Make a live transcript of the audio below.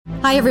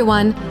Hi,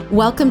 everyone.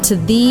 Welcome to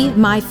the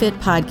MyFit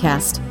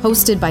podcast,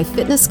 hosted by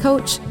fitness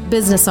coach,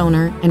 business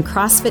owner, and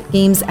CrossFit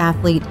Games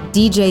athlete,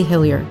 DJ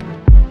Hillier.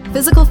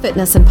 Physical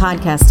fitness and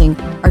podcasting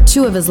are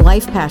two of his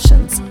life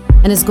passions,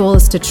 and his goal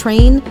is to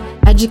train,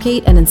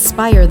 educate, and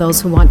inspire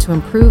those who want to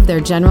improve their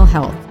general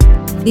health.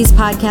 These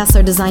podcasts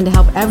are designed to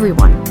help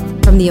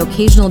everyone, from the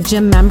occasional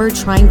gym member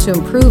trying to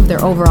improve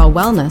their overall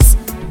wellness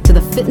to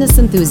the fitness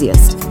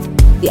enthusiast.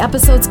 The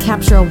episodes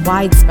capture a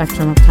wide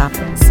spectrum of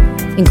topics,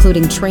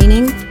 including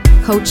training,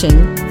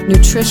 coaching,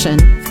 nutrition,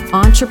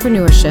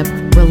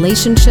 entrepreneurship,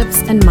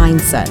 relationships, and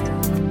mindset.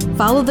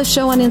 Follow the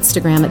show on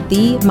Instagram at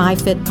the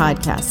MyFit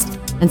Podcast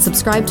and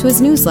subscribe to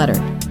his newsletter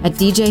at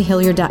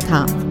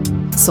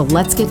djhillier.com. So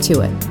let's get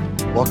to it.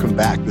 Welcome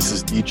back. This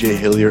is DJ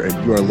Hillier,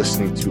 and you are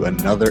listening to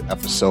another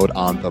episode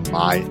on the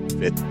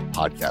MyFit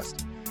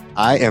Podcast.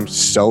 I am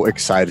so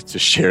excited to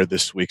share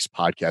this week's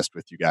podcast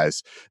with you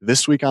guys.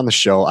 This week on the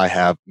show, I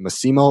have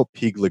Massimo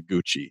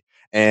Pigliucci.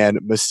 And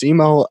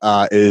Massimo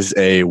is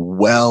a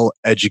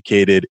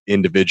well-educated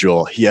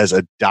individual. He has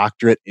a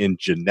doctorate in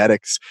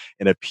genetics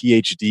and a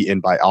PhD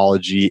in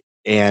biology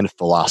and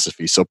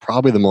philosophy. So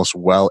probably the most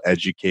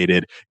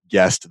well-educated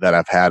guest that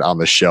I've had on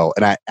the show.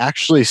 And I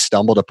actually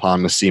stumbled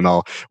upon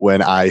Massimo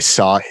when I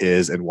saw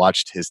his and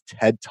watched his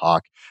TED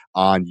Talk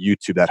on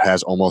YouTube that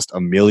has almost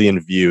 1 million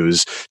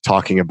views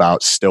talking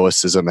about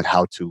stoicism and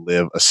how to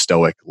live a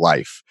stoic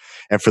life.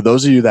 And for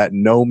those of you that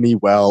know me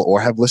well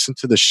or have listened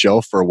to the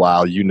show for a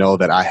while, you know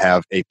that I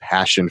have a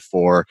passion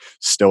for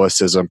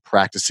stoicism,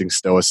 practicing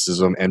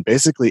stoicism, and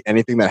basically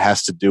anything that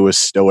has to do with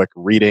stoic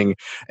reading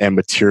and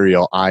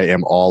material, I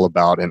am all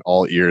about and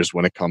all ears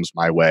when it comes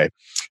my way.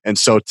 And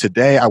so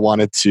today I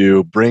wanted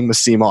to bring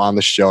Massimo on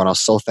the show, and I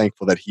was so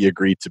thankful that he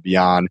agreed to be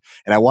on.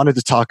 And I wanted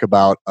to talk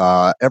about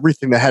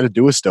everything that had to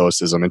do with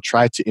stoicism and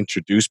try to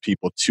introduce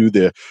people to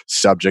the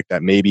subject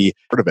that maybe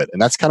heard of it.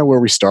 And that's kind of where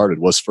we started,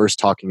 was first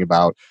talking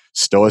about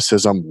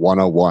Stoicism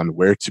 101,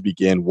 where to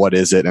begin, what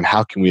is it, and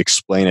how can we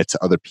explain it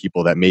to other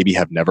people that maybe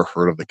have never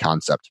heard of the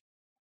concept.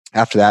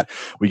 After that,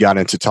 we got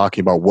into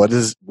talking about what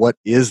is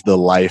the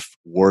life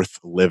worth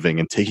living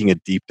and taking a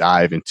deep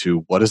dive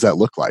into what does that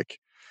look like.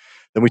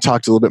 Then we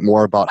talked a little bit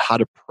more about how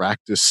to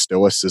practice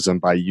stoicism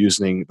by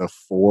using the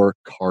 4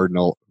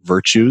 cardinal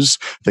virtues.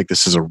 I think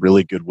this is a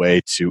really good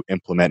way to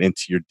implement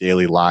into your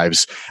daily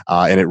lives,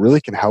 and it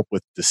really can help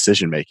with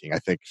decision making. I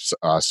think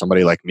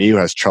somebody like me who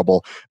has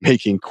trouble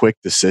making quick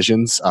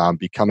decisions,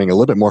 becoming a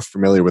little bit more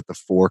familiar with the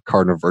 4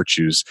 cardinal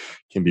virtues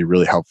can be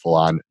really helpful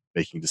on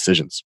making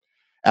decisions.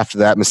 After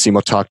that,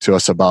 Massimo talked to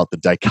us about the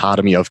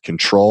dichotomy of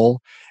control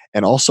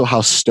and also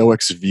how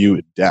Stoics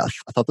view death.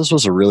 I thought this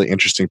was a really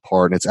interesting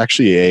part, and it's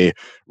actually a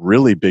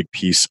really big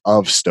piece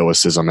of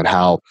Stoicism and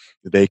how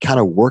they kind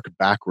of work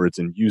backwards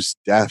and use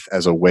death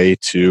as a way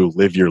to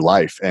live your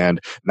life and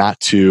not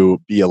to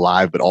be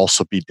alive, but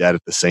also be dead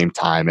at the same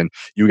time. And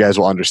you guys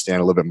will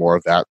understand a little bit more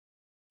of that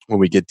when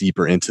we get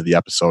deeper into the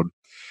episode.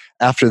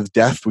 After the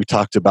death, we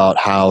talked about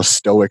how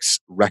Stoics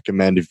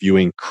recommend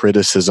viewing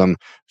criticism,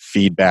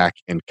 feedback,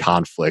 and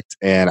conflict.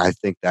 And I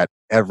think that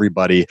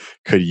everybody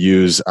could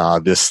use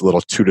this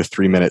little 2 to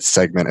 3 minute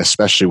segment,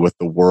 especially with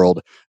the world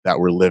that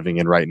we're living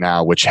in right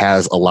now, which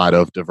has a lot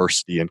of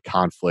diversity and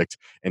conflict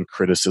and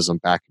criticism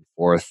back and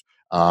forth.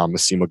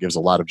 Massimo gives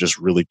a lot of just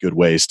really good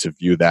ways to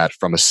view that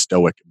from a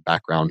Stoic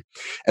background.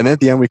 And then at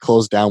the end, we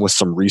close down with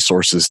some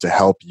resources to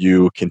help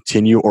you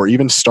continue or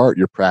even start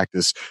your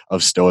practice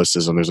of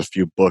Stoicism. There's a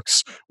few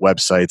books,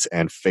 websites,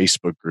 and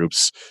Facebook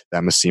groups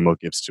that Massimo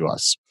gives to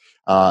us.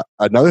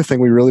 Another thing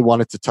we really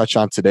wanted to touch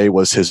on today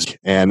was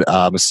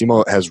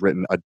Massimo has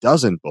written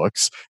 12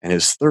 books, and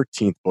his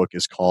 13th book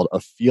is called A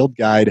Field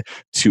Guide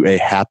to a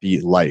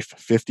Happy Life,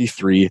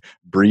 53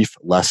 Brief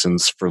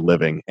Lessons for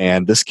Living.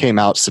 And this came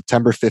out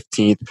September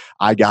 15th.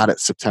 I got it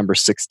September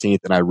 16th,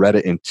 and I read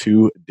it in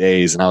 2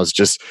 days. And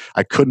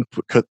I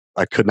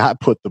could not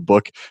put the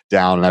book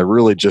down, and I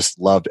really just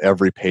loved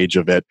every page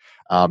of it.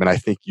 And I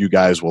think you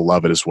guys will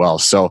love it as well.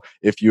 So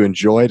if you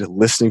enjoyed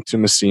listening to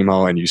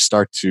Massimo and you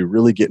start to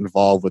really get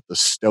involved with the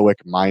Stoic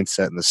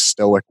mindset and the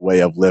Stoic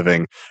way of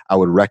living, I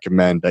would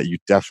recommend that you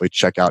definitely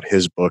check out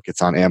his book.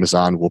 It's on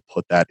Amazon. We'll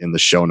put that in the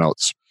show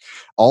notes.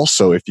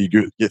 Also, if you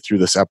get through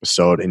this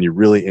episode and you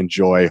really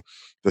enjoy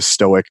the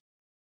Stoic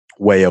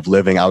way of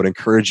living, I would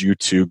encourage you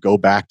to go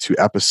back to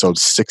episode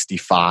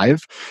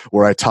 65,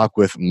 where I talk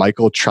with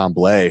Michael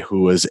Tremblay,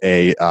 who is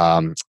a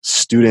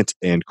student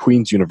in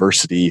Queen's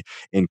University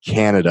in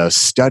Canada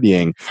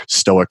studying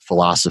Stoic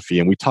philosophy.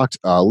 And we talked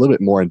a little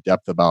bit more in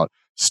depth about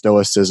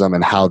Stoicism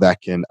and how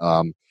that can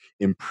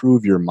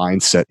improve your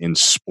mindset in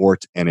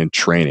sport and in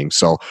training.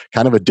 So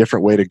kind of a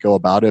different way to go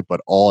about it, but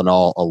all in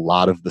all, a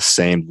lot of the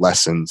same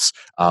lessons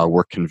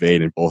were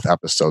conveyed in both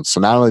episodes. So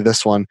not only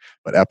this one,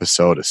 but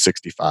episode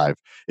 65.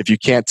 If you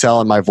can't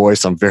tell in my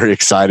voice, I'm very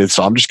excited.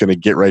 So I'm just going to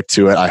get right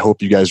to it. I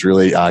hope you guys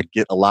really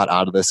get a lot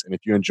out of this. And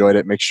if you enjoyed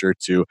it, make sure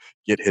to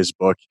get his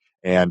book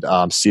and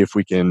see if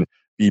we can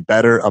be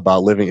better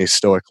about living a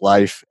Stoic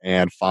life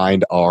and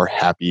find our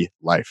happy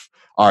life.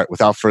 All right,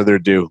 without further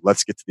ado,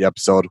 let's get to the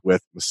episode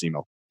with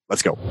Massimo.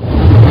 Let's go.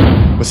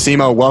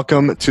 Massimo,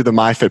 welcome to the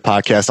MyFit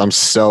podcast. I'm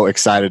so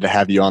excited to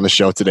have you on the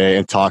show today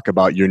and talk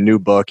about your new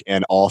book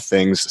and all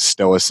things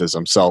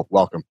Stoicism. So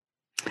welcome.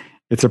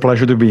 It's a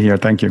pleasure to be here.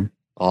 Thank you.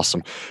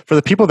 Awesome. For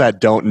the people that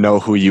don't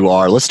know who you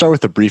are, let's start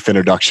with a brief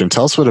introduction.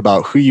 Tell us what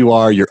about who you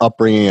are, your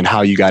upbringing, and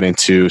how you got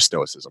into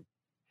Stoicism.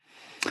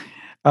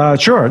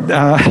 Sure.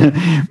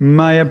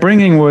 My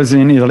upbringing was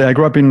in Italy. I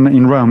grew up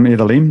in Rome,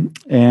 Italy,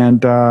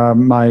 and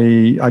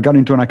I got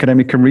into an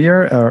academic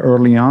career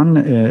early on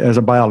as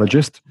a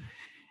biologist.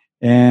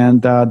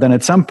 And then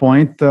at some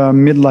point,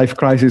 midlife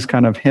crisis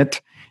kind of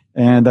hit,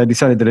 and I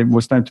decided that it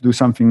was time to do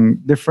something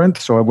different.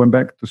 So I went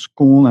back to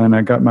school and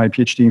I got my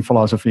PhD in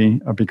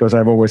philosophy because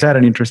I've always had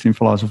an interest in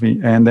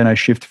philosophy. And then I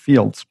shift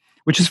fields,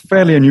 which is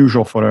fairly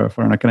unusual for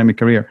an academic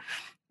career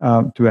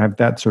to have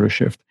that sort of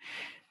shift.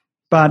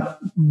 But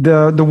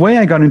the way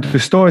I got into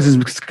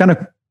Stoicism is kind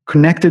of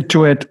connected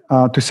to it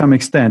to some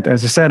extent.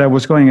 As I said, I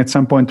was going at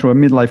some point through a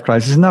midlife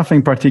crisis,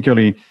 nothing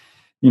particularly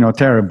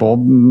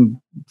terrible,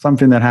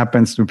 something that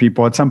happens to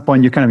people. At some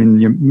point, you're kind of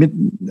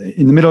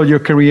in the middle of your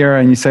career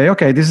and you say,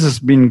 okay, this has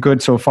been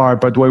good so far,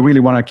 but do I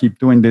really want to keep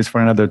doing this for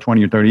another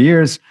 20 or 30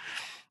 years?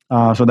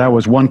 So that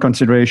was one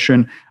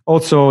consideration.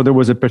 Also, there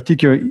was a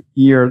particular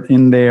year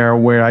in there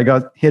where I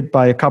got hit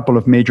by a couple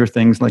of major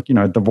things like,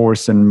 a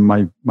divorce and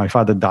my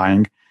father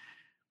dying.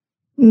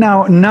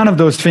 Now, none of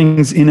those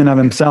things in and of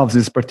themselves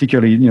is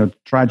particularly,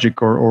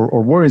 tragic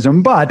or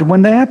worrisome. But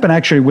when they happen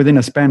actually within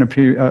a span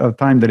of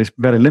time that is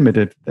very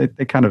limited, they're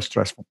kind of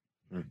stressful.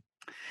 Mm.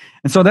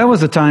 And so that was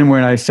the time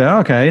where I said,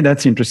 okay,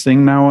 that's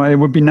interesting. Now, it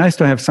would be nice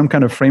to have some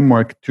kind of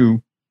framework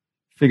to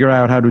figure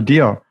out how to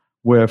deal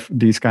with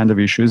these kinds of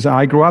issues.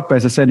 I grew up,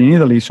 as I said, in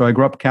Italy, so I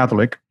grew up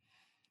Catholic.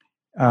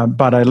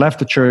 But I left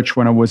the church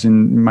when I was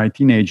in my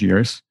teenage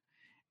years.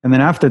 And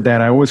then after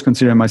that, I always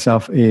considered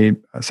myself a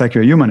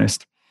secular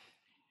humanist.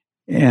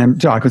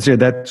 And so I consider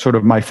that sort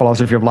of my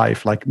philosophy of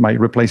life, like my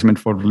replacement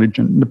for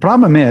religion. The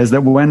problem is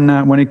that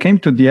when it came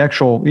to the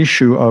actual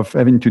issue of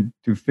having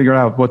to figure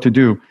out what to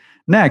do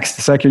next,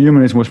 secular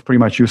humanism was pretty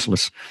much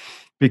useless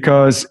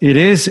because it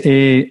is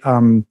a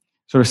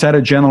sort of set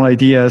of general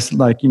ideas,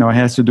 like, it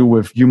has to do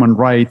with human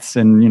rights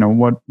and,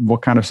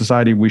 what kind of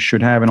society we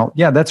should have. And all.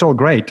 Yeah, that's all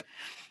great.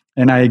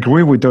 And I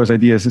agree with those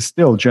ideas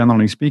still,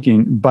 generally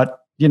speaking. But,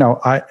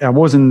 I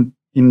wasn't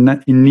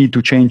in need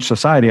to change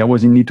society. I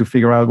was in need to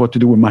figure out what to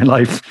do with my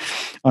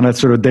life on a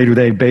sort of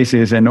day-to-day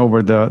basis and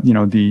over the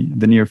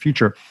near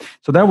future.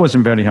 So that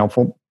wasn't very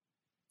helpful.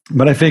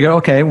 But I figured,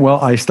 okay, well,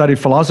 I studied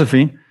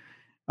philosophy.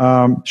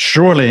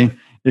 Surely,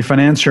 if an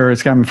answer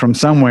is coming from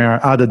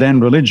somewhere other than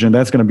religion,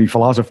 that's going to be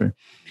philosophy.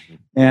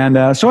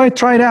 And so I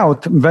tried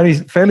out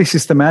fairly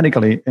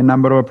systematically a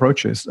number of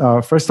approaches.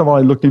 First of all,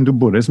 I looked into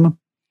Buddhism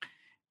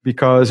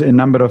because a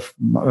number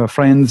of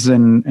friends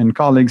and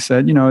colleagues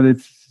said,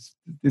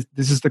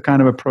 this is the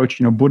kind of approach,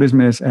 Buddhism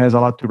has a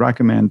lot to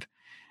recommend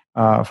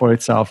for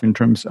itself in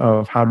terms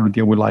of how to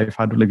deal with life,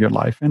 how to live your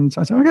life. And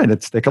so I said, okay,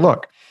 let's take a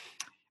look.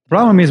 The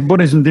problem is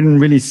Buddhism didn't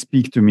really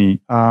speak to me.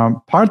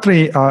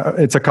 Partly,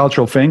 it's a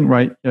cultural thing,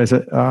 right?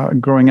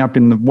 Growing up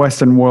in the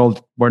Western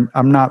world, where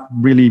I'm not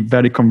really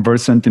very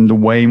conversant in the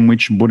way in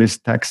which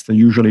Buddhist texts are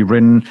usually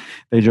written.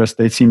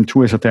 They seem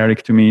too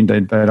esoteric to me.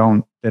 They're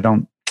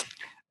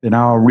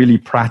not really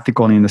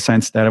practical in the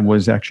sense that it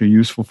was actually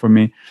useful for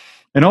me.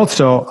 And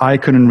also, I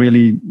couldn't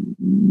really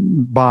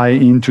buy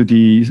into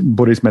the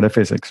Buddhist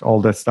metaphysics, all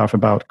that stuff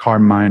about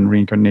karma and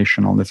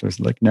reincarnation, all this. Was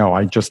like, no,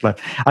 I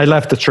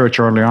left the church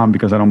early on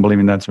because I don't believe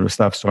in that sort of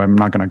stuff, so I'm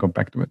not going to go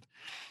back to it.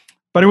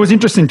 But it was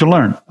interesting to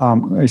learn,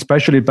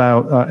 especially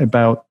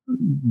about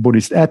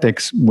Buddhist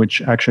ethics,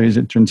 which actually, as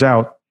it turns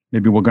out,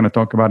 maybe we're going to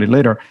talk about it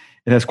later,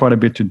 it has quite a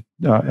bit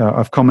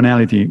of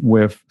commonality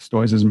with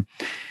Stoicism.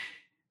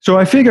 So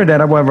I figured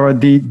that, however,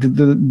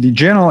 the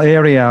general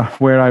area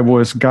where I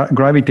was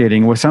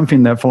gravitating was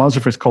something that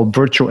philosophers call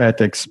virtue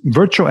ethics.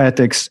 Virtue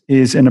ethics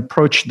is an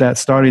approach that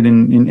started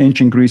in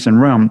ancient Greece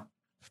and Rome,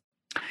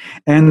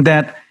 and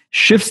that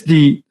shifts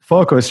the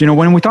focus.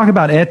 When we talk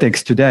about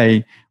ethics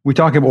today, we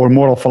talk about, or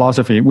moral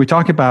philosophy, we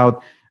talk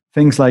about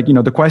things like,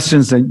 the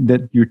questions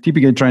that you're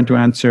typically trying to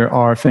answer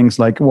are things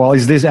like, well,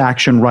 is this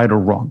action right or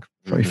wrong?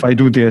 So if I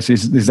do this,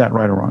 is that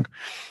right or wrong?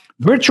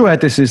 Virtue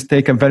ethicists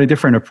take a very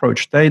different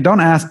approach. They don't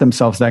ask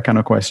themselves that kind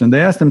of question.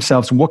 They ask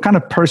themselves, what kind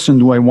of person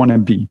do I want to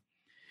be?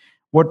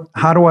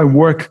 How do I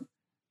work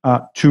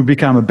to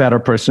become a better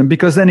person?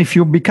 Because then if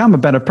you become a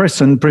better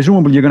person,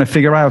 presumably you're going to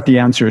figure out the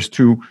answers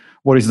to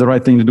what is the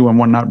right thing to do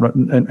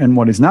and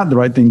what is not the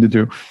right thing to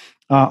do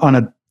on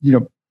a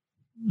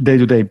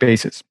day-to-day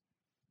basis.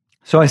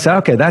 So I said,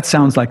 okay, that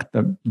sounds like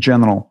the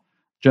general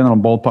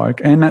ballpark.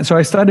 And so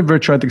I studied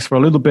virtue ethics for a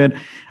little bit.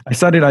 I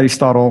studied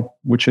Aristotle,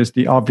 which is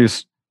the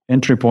obvious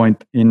entry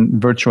point in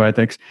virtue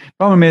ethics.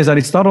 Problem is,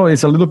 Aristotle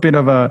is a little bit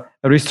of an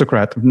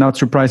aristocrat, not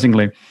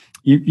surprisingly.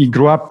 He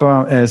grew up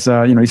as,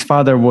 his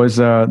father was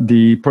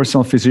the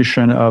personal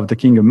physician of the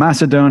king of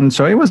Macedon.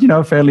 So he was,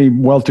 fairly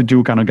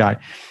well-to-do kind of guy.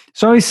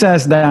 So he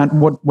says that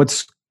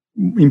what's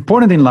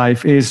important in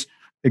life is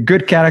a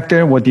good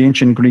character, what the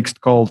ancient Greeks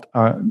called,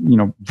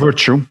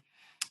 virtue,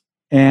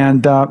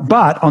 And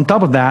but on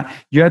top of that,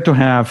 you had to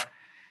have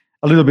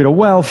a little bit of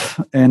wealth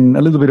and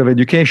a little bit of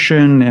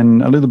education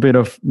and a little bit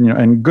of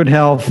and good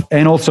health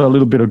and also a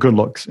little bit of good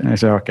looks. And I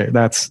said, okay,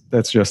 that's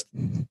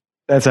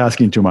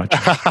asking too much.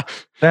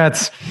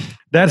 That's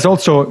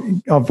also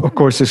of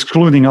course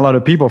excluding a lot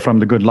of people from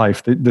the good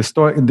life.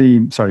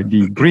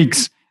 The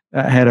Greeks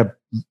had a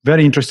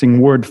very interesting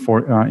word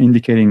for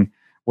indicating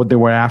what they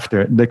were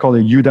after. They call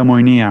it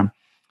eudaimonia.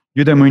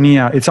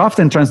 Eudaimonia, it's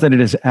often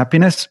translated as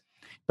happiness,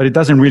 but it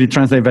doesn't really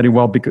translate very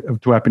well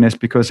to happiness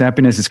because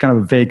happiness is kind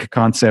of a vague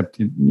concept.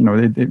 It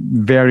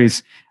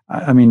varies.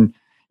 I mean,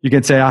 you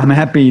can say, I'm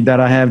happy that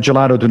I have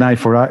gelato tonight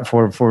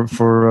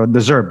for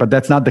dessert, but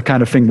that's not the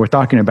kind of thing we're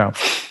talking about.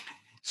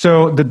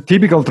 So the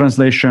typical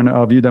translation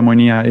of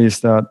eudaimonia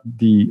is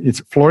it's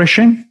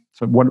flourishing.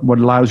 So what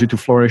allows you to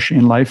flourish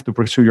in life, to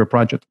pursue your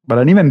project. But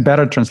an even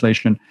better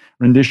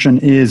rendition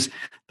is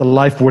the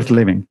life worth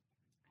living.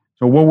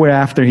 So what we're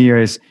after here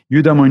is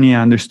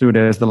eudaimonia understood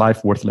as the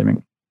life worth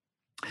living.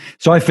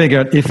 So I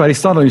figured if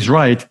Aristotle is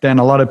right, then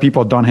a lot of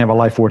people don't have a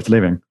life worth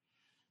living,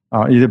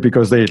 either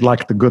because they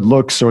lack the good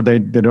looks or they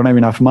don't have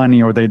enough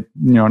money or they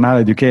not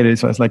educated.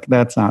 So it's like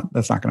that's not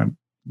gonna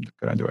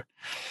do it.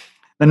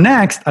 The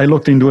next, I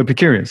looked into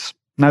Epicureans.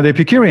 Now the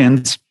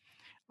Epicureans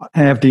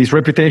have this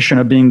reputation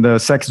of being the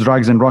sex,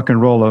 drugs, and rock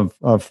and roll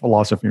of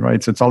philosophy,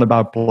 right? So it's all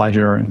about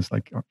pleasure, and it's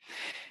like.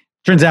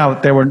 Turns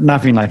out they were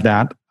nothing like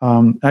that.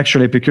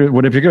 Actually,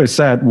 what Epicurus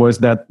said was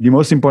that the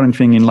most important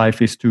thing in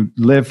life is to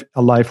live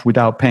a life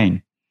without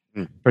pain,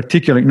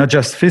 particularly not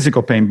just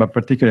physical pain, but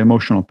particularly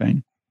emotional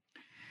pain.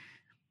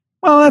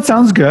 Well, that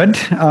sounds good.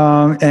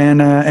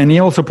 And he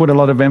also put a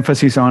lot of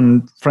emphasis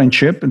on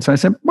friendship. And so I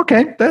said,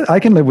 okay, I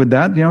can live with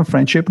that.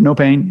 Friendship, no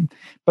pain.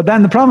 But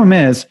then the problem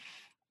is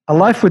a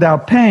life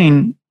without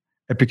pain,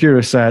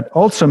 Epicurus said,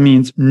 also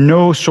means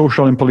no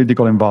social and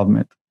political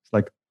involvement. It's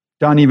like,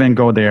 don't even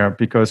go there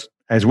because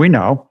as we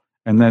know,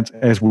 and that's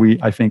as we,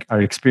 I think,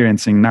 are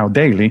experiencing now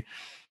daily,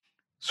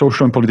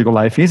 social and political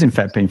life is in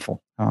fact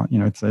painful.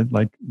 It's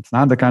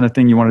not the kind of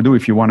thing you want to do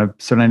if you want a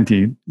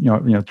serenity,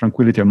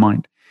 tranquility of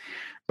mind.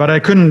 But I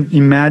couldn't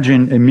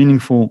imagine a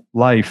meaningful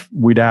life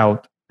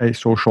without a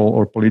social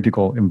or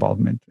political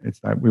involvement. It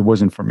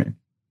wasn't for me.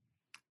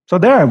 So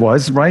there I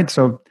was, right?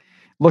 So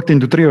looked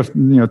into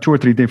two or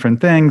three different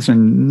things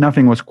and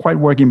nothing was quite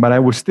working, but I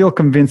was still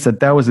convinced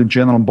that was the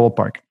general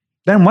ballpark.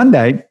 Then one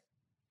day,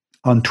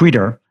 on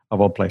Twitter, of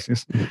all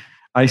places,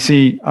 I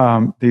see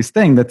this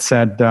thing that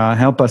said,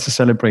 help us to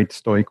celebrate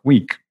Stoic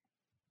Week.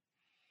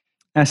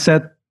 I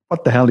said,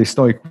 what the hell is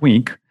Stoic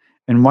Week?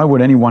 And why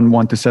would anyone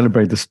want to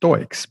celebrate the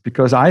Stoics?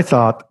 Because I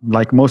thought,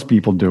 like most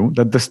people do,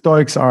 that the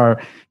Stoics are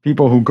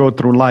people who go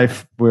through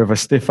life with a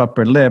stiff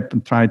upper lip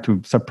and try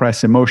to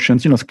suppress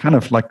emotions. It's kind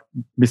of like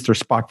Mr.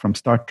 Spock from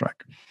Star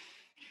Trek.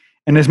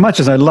 And as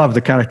much as I love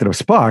the character of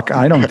Spock,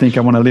 I don't think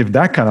I want to live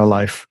that kind of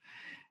life.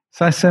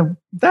 So I said,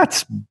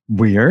 that's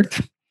weird.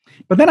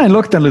 But then I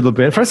looked a little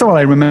bit. First of all,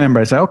 I remember,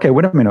 I said, okay,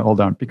 wait a minute,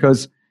 hold on.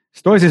 Because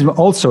Stoicism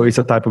also is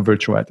a type of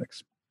virtue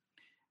ethics.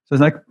 So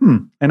it's like,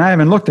 and I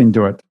haven't looked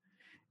into it.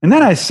 And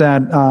then I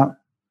said,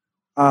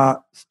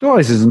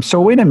 Stoicism.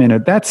 So wait a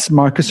minute, that's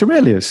Marcus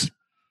Aurelius,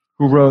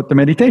 who wrote the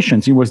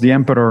Meditations. He was the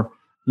emperor,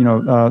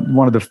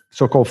 one of the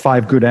so-called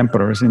 5 good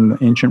emperors in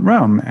ancient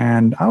Rome.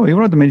 And he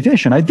wrote the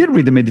Meditation. I did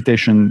read the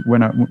Meditations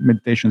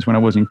when I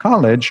was in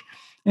college.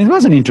 And it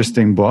was an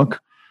interesting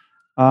book.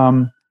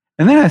 And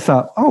then I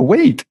thought, oh,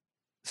 wait,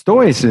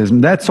 Stoicism,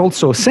 that's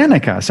also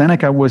Seneca.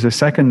 Seneca was a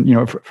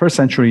first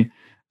century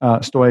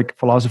Stoic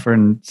philosopher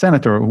and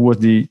senator who was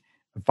the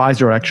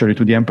advisor actually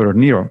to the Emperor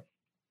Nero.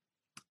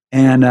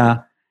 And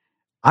I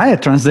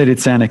had translated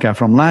Seneca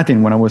from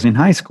Latin when I was in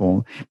high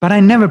school, but I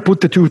never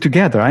put the two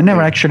together. I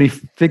never actually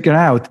figured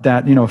out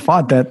that,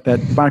 thought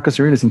that Marcus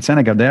Aurelius and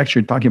Seneca, they're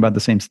actually talking about the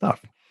same stuff.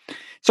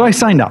 So I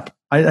signed up.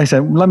 I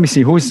said, let me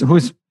see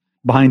who's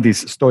behind this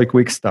Stoic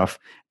Week stuff.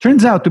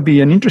 Turns out to be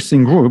an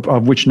interesting group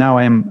of which now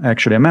I am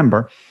actually a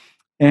member.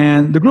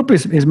 And the group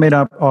is made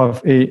up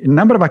of a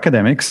number of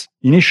academics,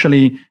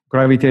 initially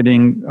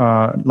gravitating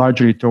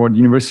largely toward the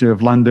University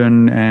of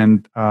London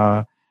and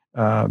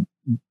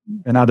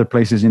other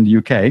places in the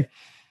UK.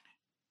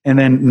 And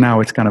then now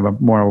it's kind of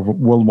more of a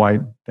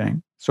worldwide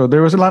thing. So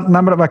there was a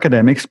number of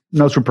academics,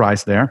 no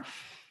surprise there.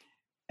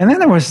 And then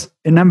there was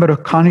a number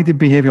of cognitive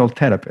behavioral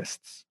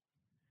therapists.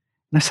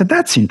 And I said,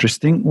 that's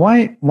interesting.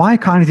 Why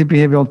cognitive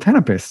behavioral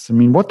therapists? I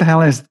mean, what the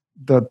hell has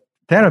the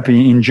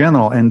therapy in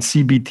general and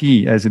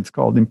CBT, as it's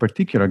called in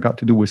particular, got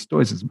to do with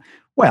Stoicism?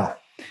 Well,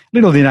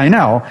 little did I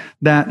know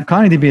that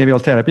cognitive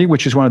behavioral therapy,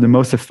 which is one of the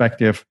most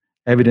effective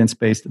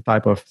evidence-based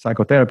type of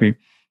psychotherapy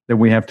that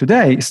we have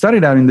today,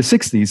 started out in the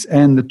 60s.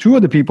 And the two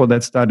of the people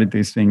that started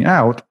this thing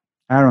out,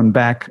 Aaron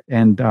Beck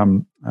and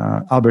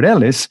Albert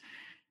Ellis,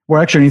 were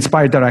actually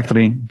inspired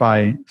directly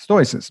by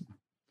Stoicism.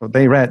 So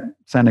they read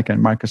Seneca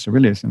and Marcus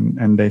Aurelius,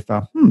 and they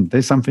thought,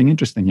 there's something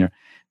interesting here.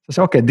 So I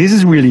said, okay, this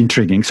is really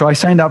intriguing. So I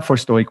signed up for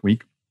Stoic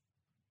Week,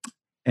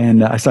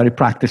 and I started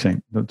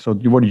practicing. So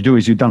what you do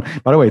is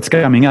by the way, it's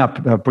coming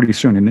up pretty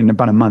soon, in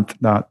about a month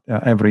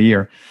every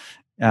year.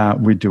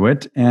 we do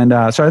it. And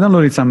so I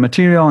downloaded some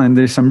material, and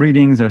there's some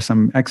readings, there's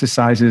some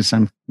exercises,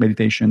 some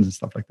meditations and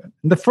stuff like that.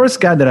 And the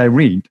first guy that I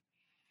read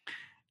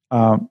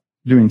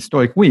during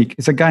Stoic Week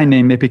is a guy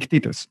named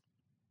Epictetus.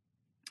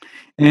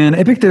 And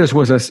Epictetus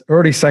was an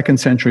early 2nd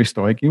century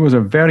Stoic. He was a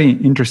very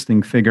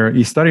interesting figure.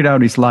 He started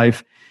out his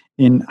life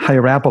in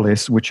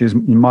Hierapolis, which is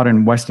in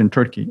modern Western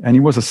Turkey, and he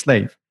was a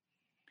slave.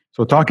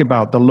 So talk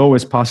about the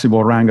lowest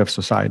possible rank of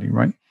society,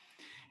 right?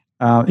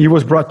 He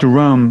was brought to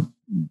Rome.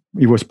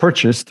 He was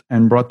purchased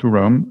and brought to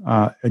Rome,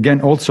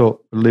 again, also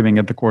living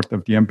at the court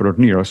of the Emperor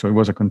Nero. So he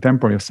was a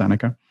contemporary of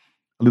Seneca,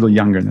 a little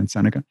younger than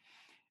Seneca.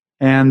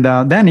 And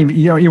then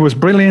he was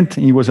brilliant.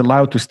 He was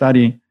allowed to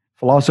study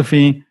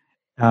philosophy,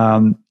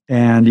 and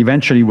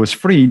eventually was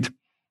freed.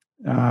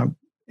 So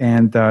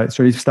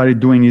he started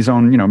doing his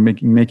own,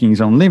 making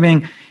his own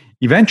living.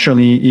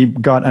 Eventually, he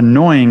got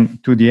annoying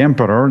to the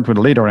emperor, to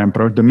the later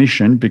emperor,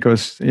 Domitian,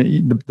 because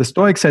the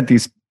Stoics had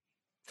this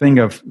thing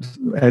of,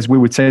 as we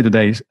would say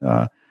today,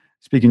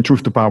 speaking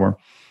truth to power.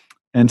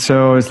 And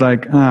so it's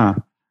like,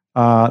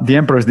 the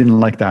emperors didn't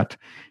like that.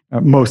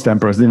 Most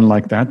emperors didn't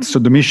like that. So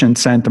Domitian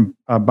sent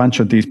a bunch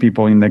of these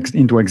people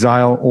into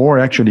exile, or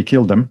actually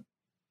killed them.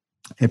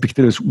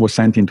 Epictetus was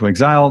sent into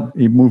exile.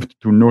 He moved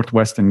to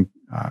northwestern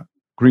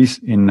Greece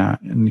in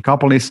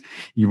Nicopolis.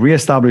 He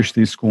reestablished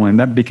this school, and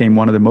that became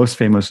one of the most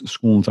famous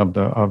schools of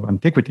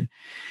antiquity.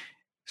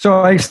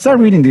 So I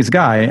started reading this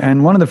guy,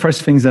 and one of the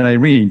first things that I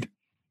read,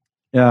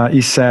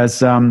 he says,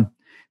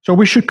 so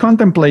we should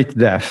contemplate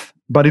death,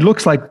 but it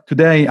looks like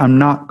today I'm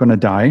not going to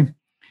die.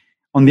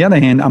 On the other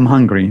hand, I'm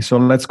hungry, so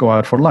let's go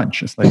out for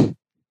lunch. It's like,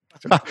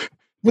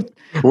 what?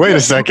 Wait a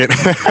second.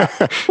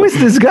 Who is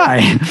this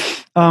guy?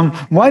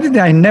 Why did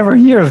I never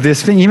hear of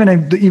this thing?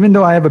 Even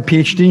though I have a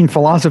PhD in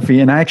philosophy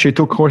and I actually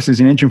took courses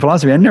in ancient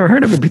philosophy, I never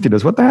heard of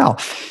Epictetus. What the hell?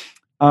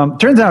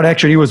 Turns out,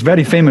 actually, he was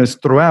very famous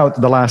throughout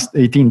the last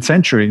 18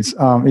 centuries.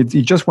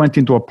 He just went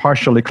into a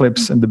partial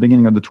eclipse at the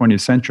beginning of the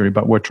 20th century,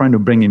 but we're trying to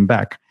bring him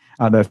back.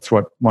 That's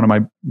what one of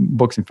my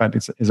books, in fact,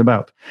 is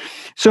about.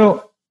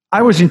 So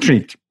I was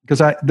intrigued because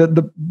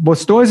what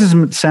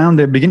Stoicism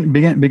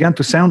began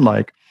to sound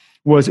like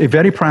was a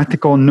very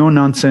practical,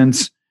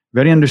 no-nonsense,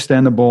 very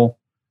understandable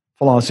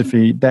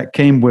philosophy that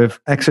came with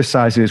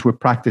exercises, with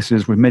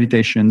practices, with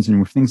meditations, and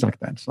with things like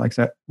that. So I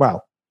said,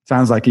 wow,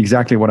 sounds like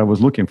exactly what I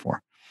was looking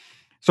for.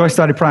 So I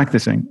started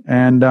practicing.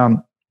 And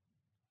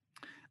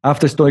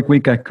after Stoic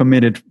Week, I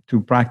committed to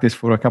practice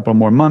for a couple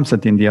more months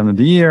at the end of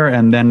the year,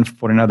 and then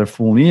for another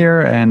full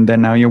year. And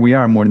then now here we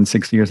are, more than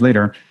 6 years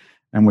later,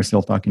 and we're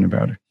still talking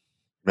about it.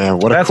 Man,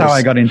 that's how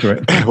I got into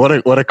it.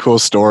 What a cool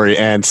story.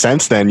 And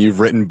since then, you've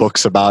written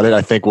books about it.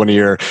 I think one of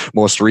your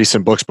most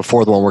recent books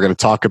before the one we're going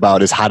to talk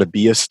about is How to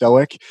Be a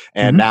Stoic.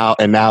 And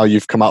now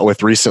you've come out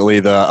with recently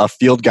A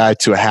Field Guide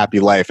to a Happy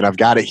Life. And I've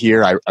got it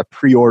here. I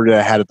pre-ordered it.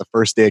 I had it the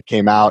first day it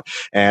came out.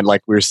 And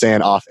like we were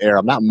saying off air,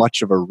 I'm not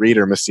much of a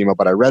reader, Massimo,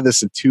 but I read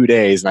this in 2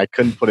 days and I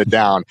couldn't put it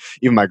down.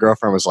 Even my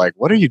girlfriend was like,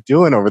 what are you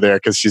doing over there?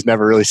 Because she's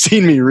never really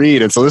seen me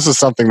read. And so this is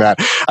something that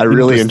I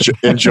really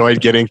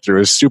enjoyed getting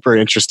through. It's super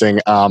interesting.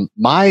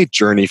 My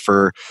journey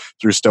through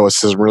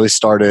Stoicism really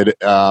started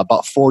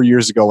about 4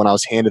 years ago when I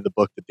was handed the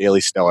book, The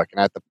Daily Stoic.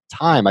 And at the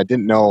time, I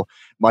didn't know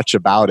much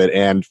about it.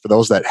 And for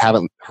those that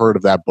haven't heard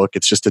of that book,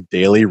 it's just a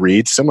daily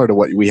read, similar to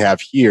what we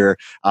have here,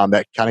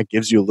 that kind of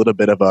gives you a little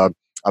bit of a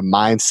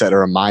mindset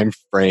or a mind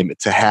frame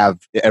to have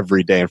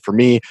every day. And for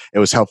me, it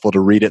was helpful to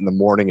read it in the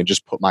morning and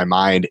just put my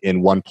mind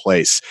in one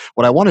place.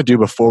 What I want to do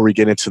before we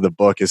get into the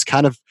book is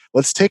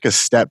let's take a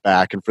step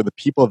back. And for the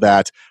people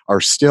that are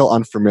still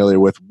unfamiliar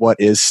with what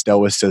is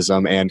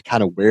Stoicism and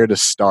kind of where to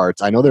start,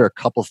 I know there are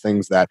a couple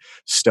things that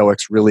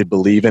Stoics really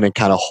believe in and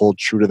kind of hold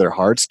true to their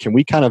hearts. Can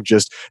we kind of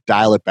just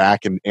dial it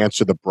back and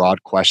answer the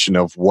broad question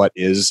of what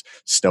is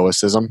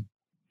Stoicism?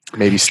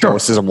 Maybe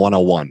Stoicism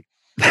 101.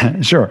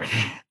 Sure.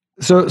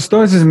 So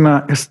Stoicism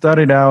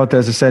started out,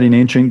 as I said, in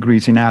ancient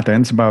Greece, in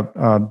Athens, about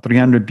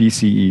 300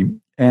 BCE.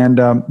 And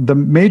the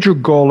major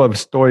goal of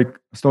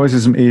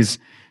Stoicism is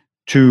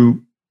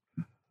to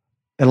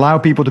allow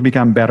people to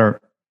become better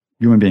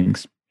human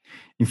beings.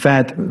 In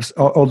fact,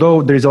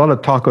 although there is a lot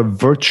of talk of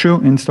virtue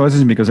in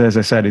Stoicism, because as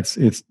I said, it's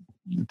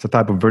a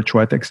type of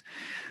virtue ethics,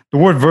 the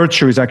word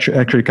virtue is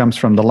actually comes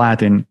from the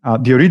Latin.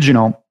 The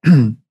original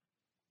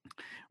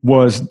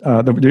was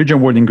the original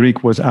word in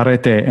Greek was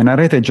arete, and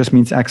arete just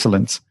means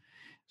excellence.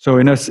 So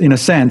in a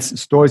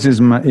sense,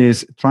 Stoicism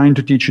is trying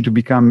to teach you to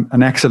become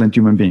an excellent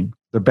human being,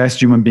 the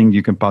best human being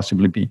you can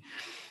possibly be,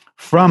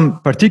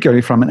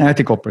 particularly from an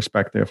ethical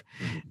perspective.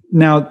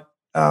 Now,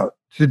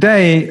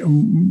 today,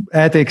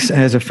 ethics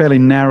has a fairly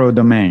narrow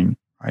domain,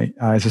 right?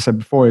 As I said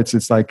before,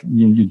 it's like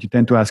you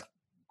tend to ask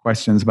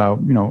questions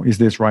about, is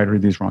this right or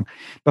is this wrong?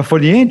 But for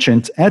the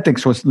ancients,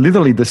 ethics was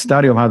literally the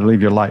study of how to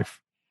live your life.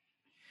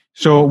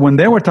 So when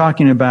they were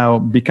talking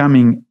about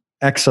becoming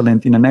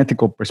excellent in an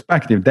ethical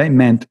perspective, they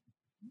meant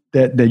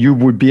that you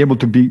would be able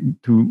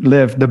to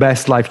live the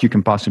best life you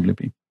can possibly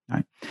be.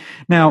 Right?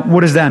 Now,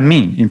 what does that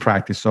mean in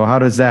practice? So how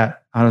does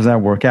that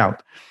work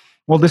out?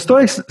 Well, the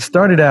Stoics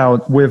started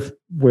out with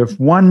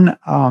one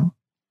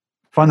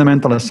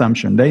fundamental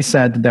assumption. They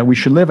said that we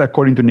should live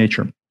according to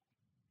nature.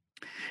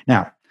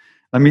 Now,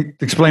 let me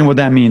explain what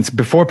that means.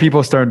 Before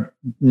people start,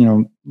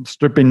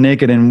 stripping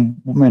naked and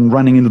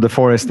running into the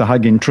forest to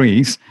hugging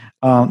trees,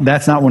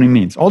 that's not what it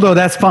means. Although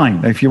that's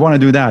fine. If you want to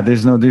do that,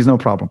 there's no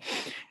problem.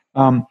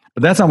 But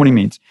that's not what it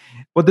means.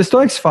 What the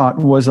Stoics thought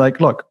was like,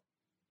 look,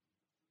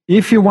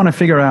 if you want to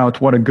figure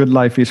out what a good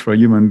life is for a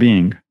human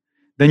being,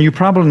 then you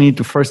probably need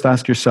to first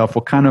ask yourself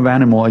what kind of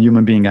animal a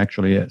human being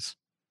actually is.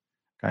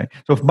 Okay.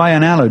 So by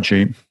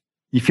analogy,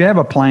 if you have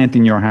a plant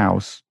in your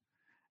house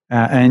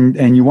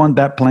and you want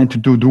that plant to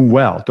do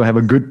well, to have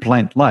a good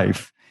plant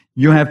life,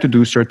 you have to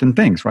do certain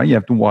things, right? You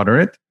have to water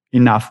it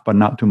enough, but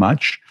not too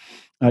much.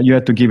 You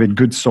have to give it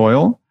good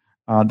soil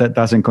that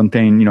doesn't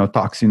contain,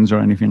 toxins or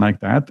anything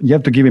like that. You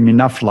have to give it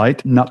enough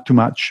light, not too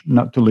much,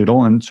 not too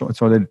little, and so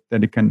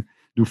that it can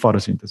do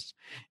photosynthesis.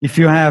 If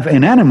you have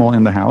an animal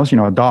in the house,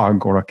 a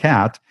dog or a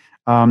cat,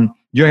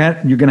 you're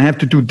going to have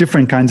to do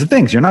different kinds of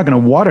things. You're not going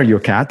to water your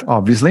cat,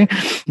 obviously,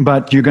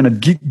 but you're going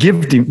to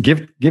give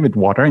it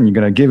water, and you're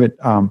going to give it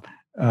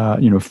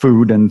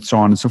food and so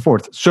on and so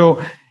forth.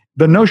 So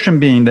the notion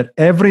being that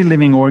every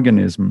living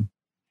organism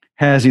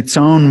has its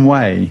own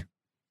way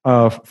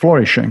of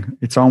flourishing,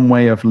 its own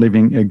way of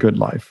living a good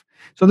life.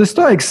 So the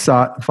Stoics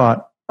thought,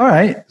 all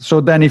right,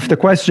 so then if the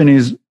question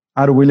is,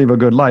 how do we live a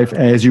good life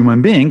as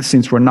human beings,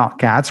 since we're not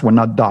cats, we're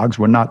not dogs,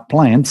 we're not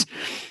plants,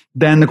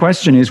 then the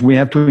question is, we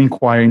have to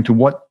inquire into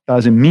what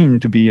does it mean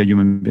to be a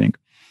human being.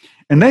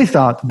 And they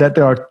thought that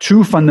there are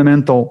two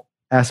fundamental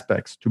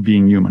aspects to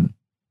being human.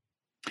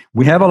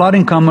 We have a lot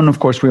in common, of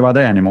course, with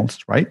other animals,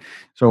 right?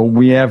 So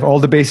we have all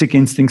the basic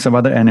instincts of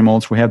other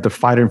animals. We have the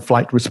fight and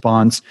flight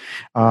response.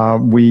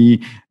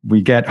 We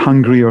get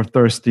hungry or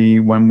thirsty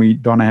when we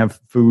don't have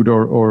food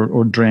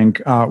or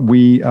drink.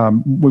 We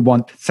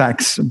want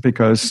sex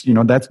because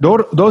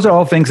those are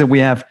all things that we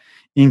have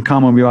in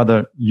common with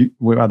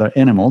other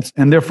animals,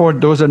 and therefore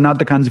those are not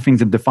the kinds of things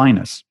that define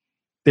us.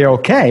 They're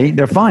okay,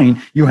 they're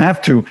fine. You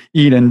have to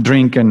eat and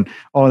drink and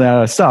all that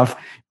other stuff,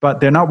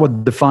 but they're not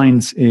what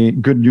defines a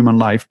good human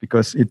life,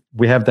 because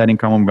we have that in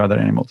common with other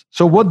animals.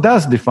 So what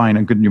does define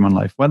a good human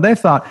life? Well, they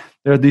thought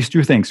there are these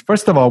two things.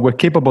 First of all, we're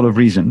capable of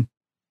reason.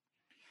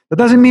 That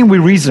doesn't mean we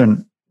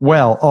reason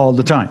well all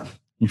the time.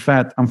 In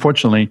fact,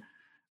 unfortunately,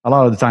 a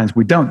lot of the times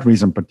we don't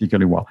reason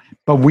particularly well.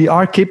 But we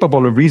are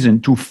capable of reason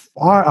to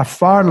a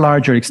far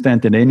larger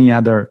extent than any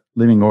other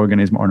living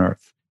organism on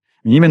Earth.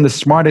 I mean, even the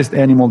smartest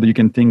animal that you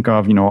can think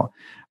of,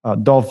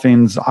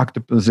 dolphins,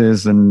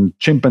 octopuses, and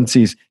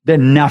chimpanzees, they're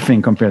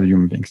nothing compared to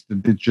human beings.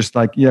 They're just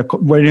like,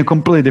 we're in a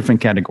completely different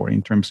category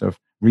in terms of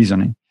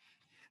reasoning.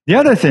 The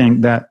other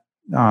thing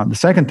the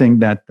second thing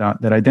that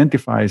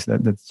identifies,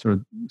 that sort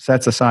of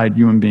sets aside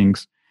human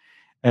beings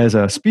as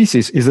a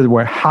species, is that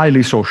we're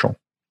highly social.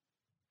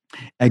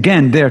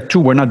 Again, there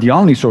too, we're not the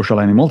only social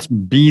animals.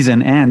 Bees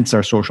and ants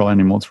are social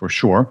animals for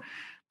sure,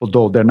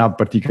 although they're not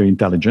particularly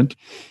intelligent.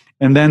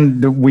 And then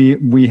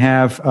we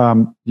have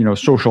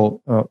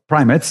social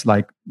primates,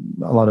 like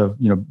a lot of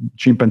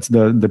chimpanzees,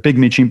 the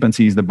pygmy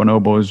chimpanzees, the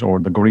bonobos, or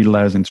the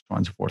gorillas, and so on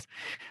and so forth.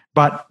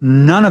 But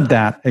none of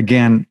that,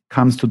 again,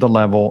 comes to the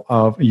level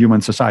of a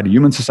human society.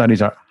 Human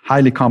societies are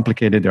highly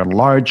complicated. They're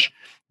large.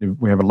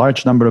 We have a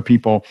large number of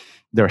people.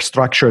 They're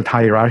structured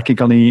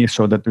hierarchically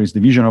so that there is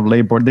division of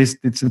labor.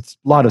 It's a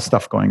lot of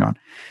stuff going on.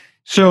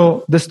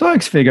 So the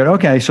Stoics figured,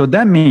 okay, so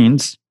that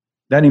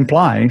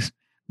implies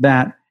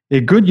that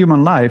a good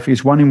human life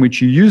is one in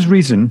which you use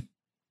reason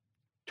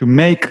to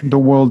make the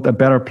world a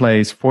better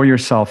place for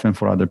yourself and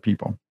for other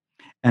people.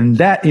 And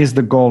that is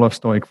the goal of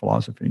Stoic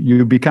philosophy.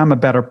 You become a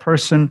better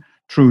person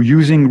through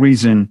using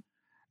reason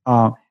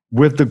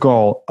with the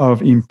goal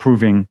of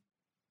improving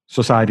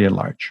society at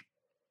large,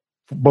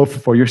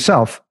 both for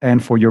yourself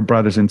and for your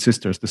brothers and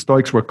sisters. The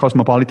Stoics were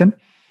cosmopolitan,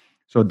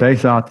 so they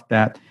thought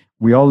that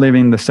we all live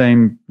in the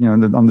same,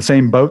 on the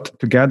same boat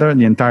together,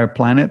 the entire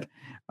planet.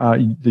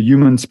 The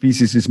human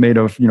species is made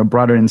of,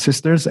 brother and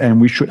sisters, and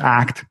we should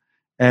act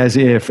as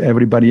if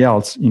everybody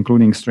else,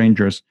 including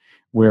strangers,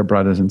 were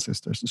brothers and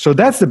sisters. So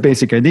that's the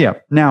basic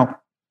idea. Now,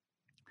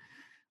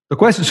 the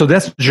question, so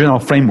that's the general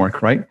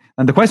framework, right?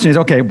 And the question is,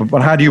 okay,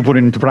 but how do you put it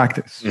into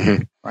practice,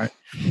 right?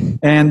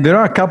 And there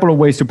are a couple of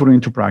ways to put it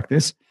into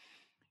practice.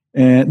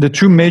 The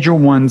two major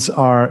ones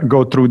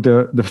go through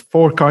the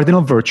four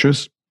cardinal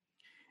virtues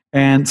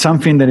and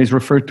something that is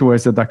referred to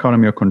as the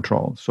dichotomy of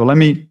control. So let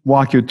me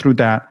walk you through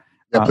that.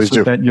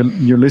 That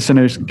your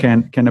listeners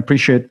can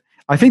appreciate,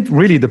 I think,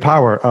 really the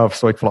power of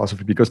Stoic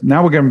philosophy, because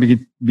now we're going to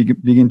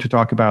begin to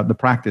talk about the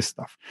practice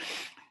stuff.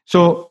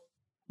 So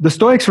the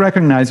Stoics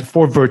recognize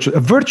four virtues. A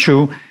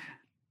virtue,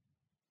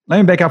 let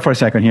me back up for a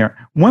second here.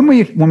 When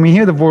we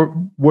hear the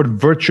word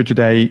virtue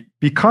today,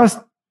 because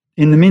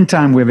in the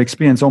meantime we have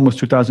experienced almost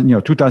 2,000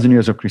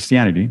 years of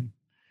Christianity,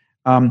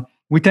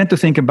 we tend to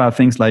think about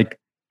things like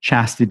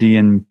chastity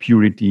and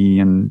purity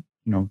and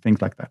things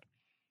like that.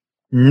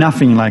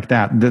 Nothing like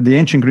that. The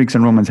ancient Greeks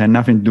and Romans had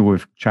nothing to do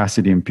with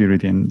chastity and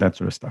purity and that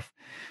sort of stuff.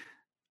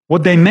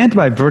 What they meant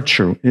by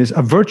virtue is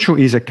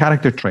a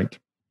character trait.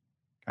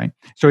 Okay?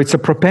 So it's a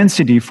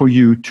propensity for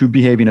you to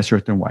behave in a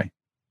certain way.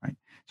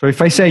 So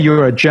if I say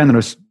you're a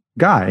generous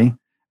guy,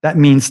 that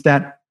means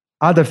that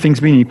other things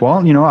being equal,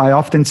 I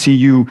often see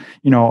you,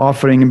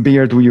 offering a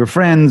beer to your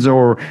friends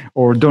or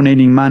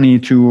donating money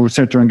to a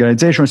certain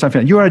organization or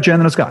something. You are a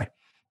generous guy,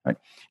 right?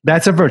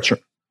 That's a virtue.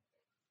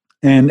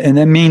 And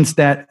that means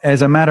that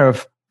as a matter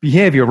of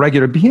behavior,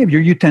 regular behavior,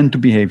 you tend to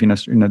behave in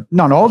a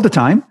not all the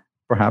time,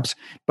 perhaps,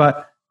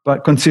 but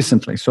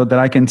consistently, so that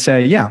I can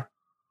say, yeah,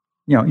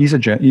 he's a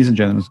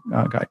generous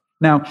guy.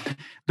 Now,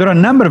 there are a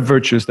number of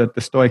virtues that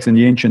the Stoics and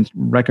the ancients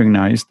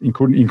recognized,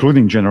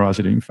 including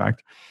generosity, in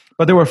fact.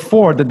 But there were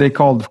 4 that they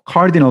called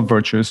cardinal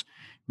virtues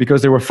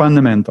because they were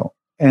fundamental.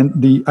 And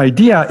the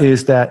idea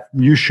is that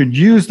you should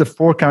use the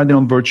 4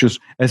 cardinal virtues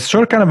as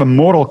sort of kind of a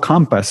moral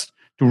compass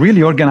to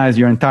really organize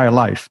your entire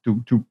life,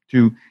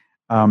 to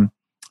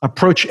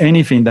approach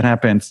anything that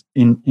happens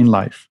in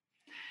life.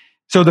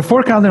 So the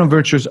 4 cardinal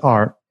virtues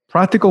are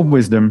practical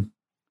wisdom,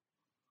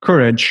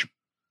 courage,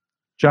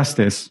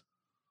 justice,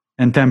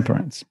 and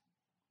temperance.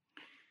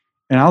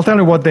 And I'll tell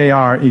you what they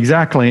are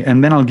exactly,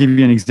 and then I'll give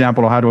you an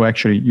example of how to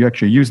you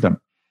actually use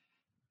them.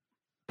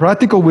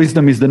 Practical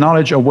wisdom is the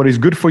knowledge of what is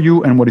good for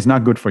you and what is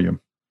not good for you.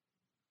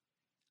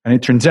 And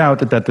it turns out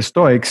that the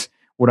Stoics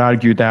would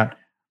argue that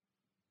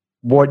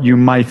what you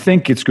might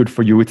think is good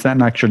for you, is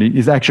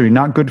actually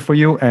not good for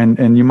you,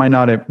 and you might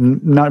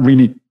not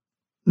really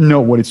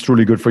know what is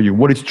truly good for you.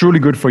 What is truly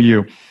good for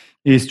you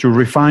is to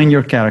refine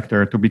your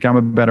character, to become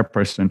a better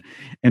person,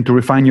 and to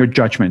refine your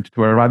judgment,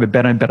 to arrive at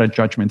better and better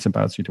judgments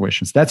about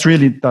situations. That's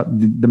really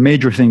the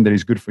major thing that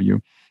is good for you.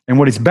 And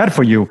what is bad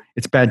for you,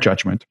 it's bad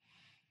judgment.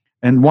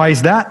 And why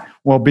is that?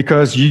 Well,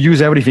 because you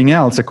use everything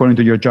else according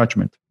to your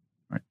judgment.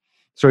 Right?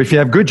 So if you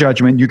have good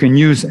judgment, you can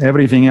use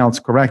everything else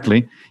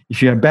correctly.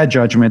 If you have bad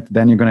judgment,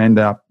 then you're going to end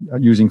up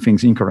using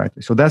things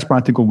incorrectly. So that's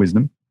practical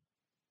wisdom.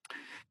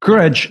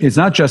 Courage is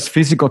not just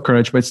physical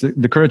courage, but it's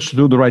the courage to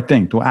do the right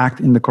thing, to act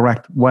in the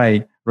correct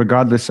way,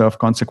 regardless of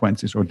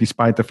consequences or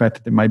despite the fact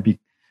that there might be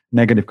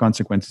negative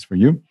consequences for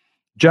you.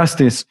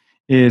 Justice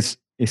is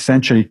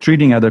essentially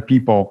treating other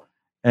people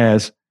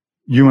as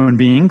human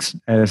beings,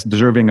 as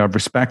deserving of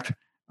respect,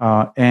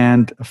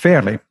 and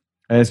fairly,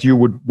 as you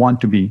would want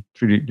to be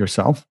treated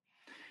yourself.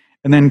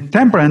 And then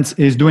temperance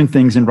is doing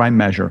things in right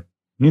measure,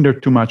 neither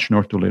too much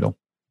nor too little.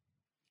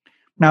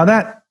 Now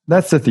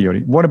that's the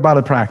theory. What about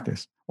the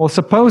practice? Well,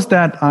 suppose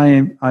that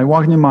I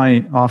walk into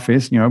my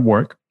office, at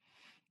work,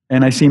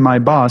 and I see my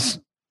boss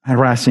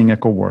harassing a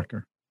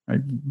coworker, right?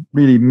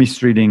 Really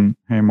mistreating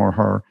him or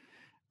her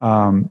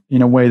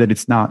in a way that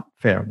it's not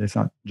fair, it's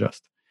not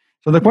just.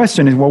 So the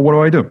question is, well, what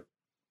do I do?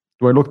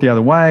 Do I look the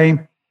other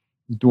way?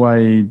 Do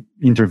I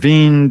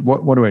intervene?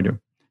 What do I do?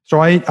 So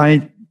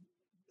I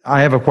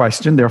have a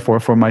question, therefore,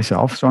 for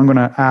myself. So I'm going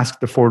to ask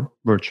the 4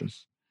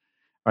 virtues.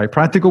 All right,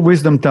 practical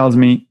wisdom tells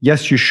me,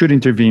 yes, you should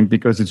intervene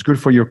because it's good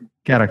for your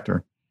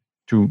character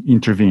to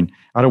intervene.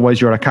 Otherwise,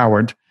 you're a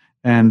coward,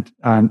 and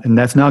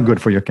that's not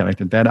good for your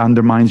character. That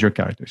undermines your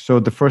character. So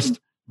the first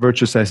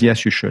virtue says,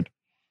 yes, you should.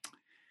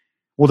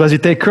 Well, does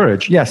it take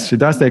courage? Yes, it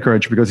does take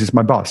courage because it's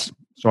my boss.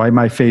 So I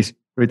might face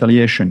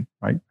retaliation,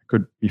 right? I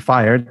could be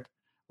fired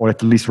or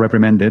at least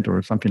reprimanded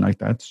or something like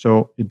that.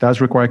 So it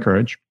does require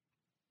courage.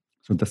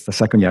 So that's the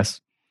second yes.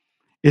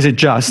 Is it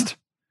just?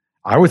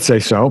 I would say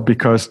so,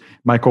 because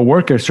my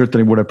coworker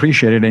certainly would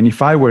appreciate it. And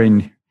if I were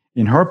in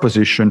her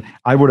position,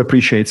 I would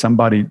appreciate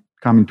somebody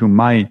coming to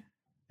my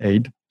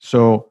aid.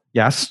 So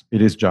yes,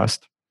 it is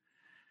just.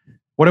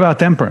 What about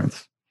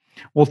temperance?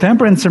 Well,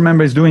 temperance,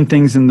 remember, is doing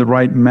things in the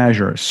right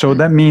measure. So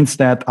that means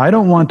that I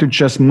don't want to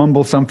just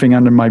mumble something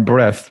under my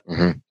breath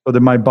so that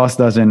my boss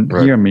doesn't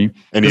hear me.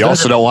 And you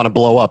also don't want to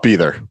blow up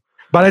either.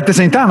 But at the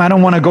same time, I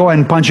don't want to go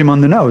and punch him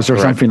on the nose or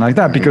something like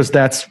that, because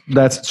that's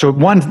so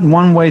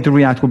one way to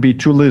react would be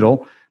too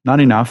little, not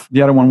enough.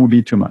 The other one would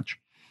be too much.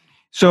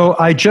 So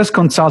I just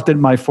consulted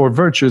my 4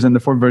 virtues, and the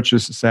 4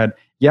 virtues said,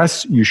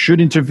 yes, you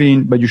should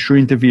intervene, but you should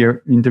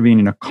intervene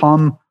in a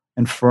calm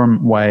and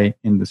firm way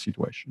in the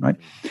situation, right?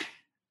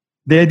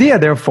 The idea,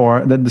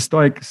 therefore, that the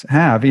Stoics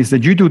have is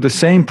that you do the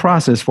same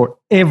process for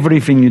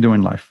everything you do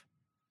in life.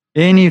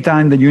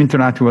 Anytime that you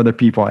interact with other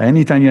people,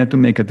 anytime you have to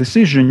make a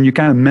decision, you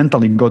kind of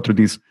mentally go through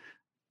this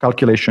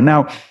calculation.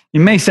 Now, it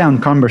may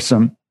sound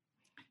cumbersome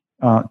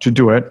to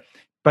do it,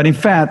 but in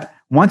fact,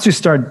 once you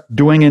start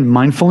doing it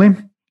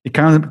mindfully, it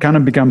kind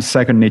of becomes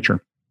second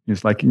nature.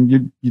 It's like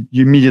you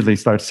immediately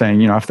start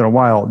saying, after a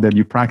while that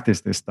you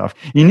practice this stuff.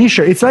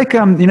 Initially, it's like,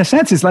 in a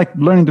sense, it's like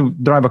learning to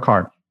drive a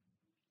car.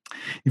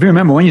 If you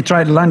remember, when you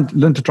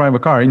learn to drive a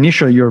car,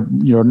 initially you're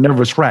a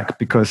nervous wreck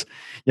because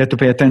you have to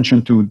pay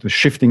attention to the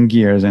shifting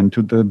gears and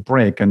to the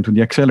brake and to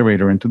the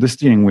accelerator and to the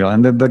steering wheel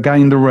and the guy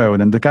in the road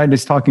and the guy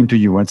that's talking to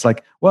you. And it's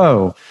like,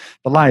 whoa,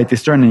 the light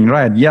is turning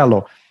red,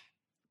 yellow.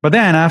 But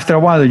then after a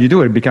while that you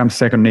do it, it becomes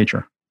second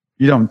nature.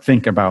 You don't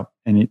think about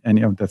any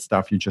of that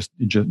stuff. You just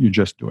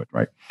do it,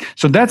 right?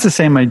 So that's the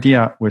same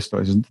idea with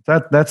Stoicism.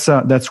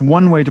 That's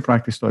one way to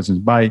practice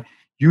Stoicism, by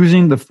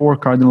using the 4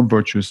 cardinal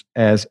virtues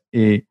as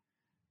a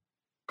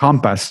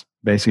compass,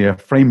 basically a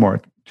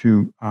framework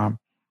to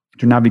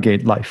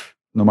navigate life,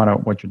 no matter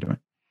what you're doing.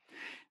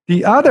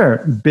 The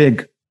other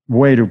big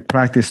way to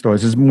practice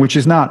Stoicism, which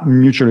is not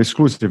mutually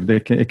exclusive,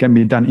 it can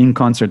be done in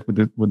concert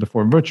with the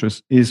four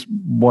virtues, is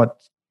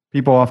what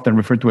people often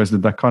refer to as the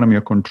dichotomy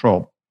of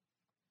control.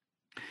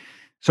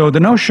 So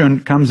the notion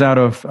comes out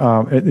of,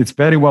 it's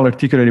very well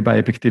articulated by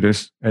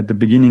Epictetus at the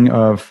beginning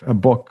of a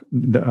book.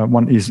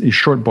 One is a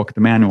short book, the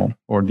Manual,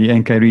 or the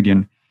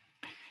Enchiridion.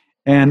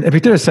 And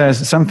Epictetus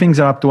says some things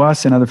are up to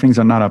us and other things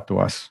are not up to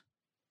us.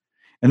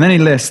 And then he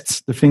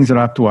lists the things that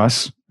are up to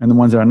us and the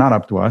ones that are not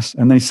up to us.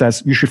 And then he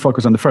says you should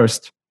focus on the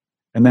first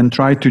and then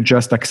try to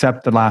just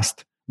accept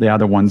the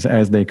other ones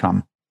as they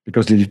come,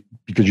 because you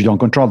don't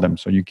control them,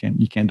 so you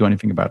can't do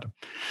anything about them.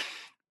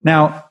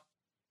 Now,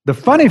 the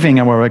funny thing,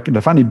 however,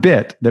 the funny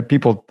bit that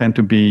people tend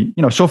to be,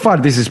 so far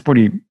this is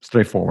pretty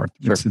straightforward.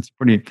 Sure. It's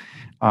pretty,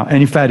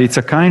 and in fact, it's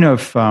a kind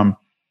of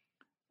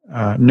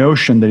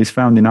notion that is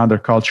found in other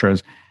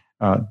cultures,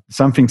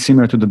 something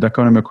similar to the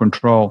dichotomy of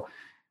control.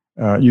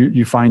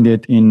 You find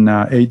it in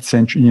 8th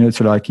century,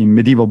 so like in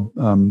medieval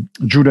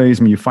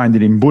Judaism. You find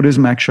it in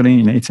Buddhism, actually,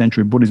 in 8th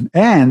century Buddhism.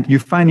 And you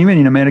find even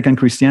in American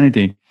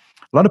Christianity.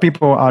 A lot of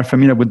people are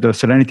familiar with the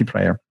Serenity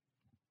Prayer,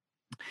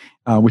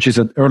 which is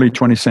an early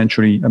 20th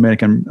century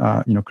American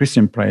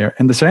Christian prayer.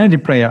 And the Serenity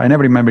Prayer, I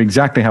never remember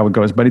exactly how it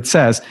goes, but it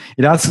says,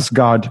 it asks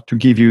God to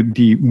give you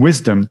the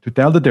wisdom to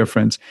tell the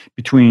difference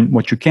between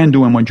what you can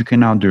do and what you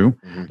cannot do,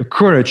 the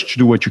courage to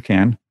do what you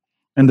can,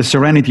 and the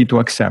serenity to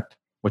accept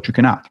what you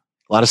cannot.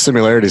 A lot of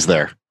similarities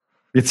there.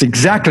 It's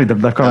exactly the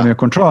dichotomy of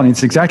control, and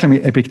it's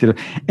exactly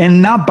Epictetus.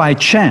 And not by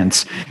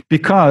chance,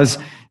 because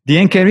the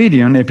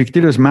Enchiridion,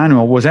 Epictetus'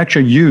 manual, was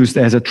actually used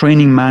as a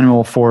training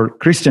manual for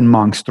Christian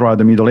monks throughout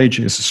the Middle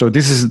Ages. So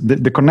this is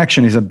the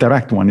connection is a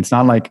direct one. It's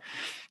not like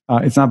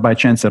it's not by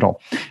chance at all.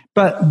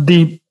 But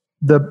the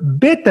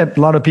bit that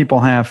a lot of people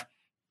have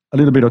a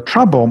little bit of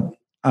trouble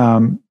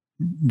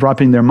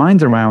wrapping their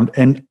minds around,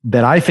 and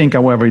that I think,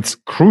 however, it's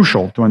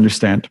crucial to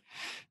understand,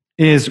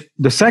 is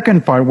the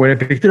second part where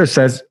Epictetus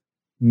says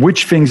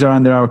which things are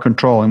under our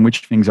control and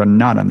which things are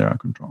not under our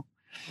control.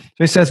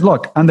 So he says,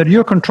 look, under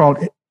your control,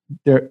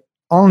 there are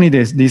only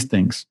these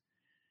things: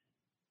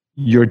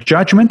 your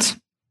judgments,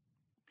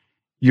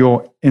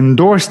 your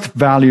endorsed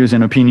values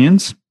and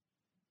opinions,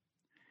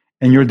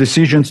 and your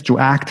decisions to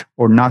act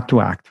or not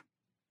to act.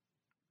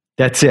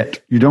 That's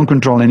it. You don't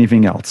control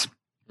anything else.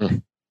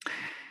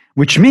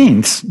 Which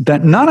means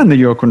that not under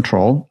your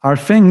control are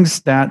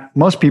things that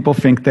most people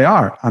think they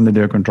are under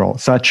their control,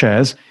 such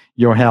as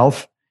your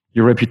health,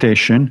 your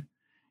reputation,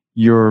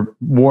 your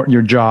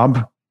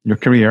job, your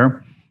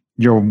career,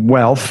 your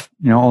wealth,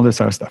 all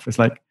this other stuff. It's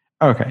like,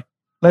 okay,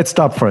 let's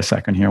stop for a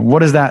second here.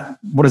 What does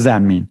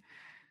that mean?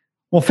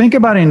 Well, think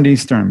about it in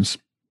these terms.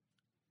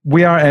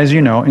 We are, as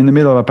you know, in the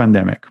middle of a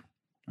pandemic,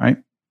 right?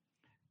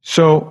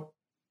 So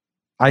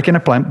I can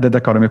apply the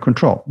dichotomy of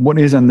control. What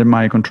is under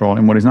my control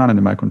and what is not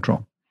under my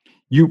control?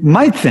 You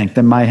might think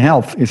that my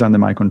health is under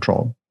my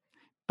control,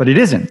 but it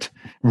isn't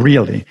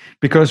really,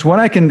 because what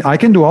I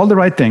can do all the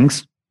right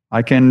things.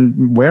 I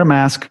can wear a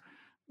mask,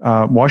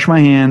 wash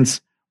my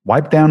hands,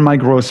 wipe down my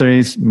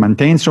groceries,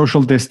 maintain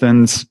social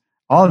distance,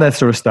 all that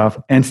sort of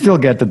stuff, and still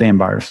get the damn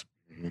virus.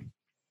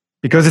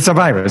 Because it's a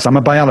virus. I'm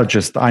a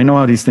biologist. I know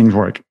how these things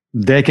work.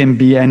 They can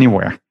be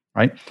anywhere,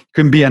 right?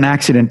 Could be an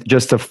accident,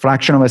 just a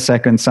fraction of a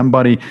second.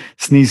 Somebody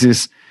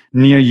sneezes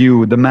near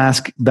you, the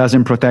mask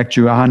doesn't protect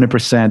you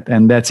 100%,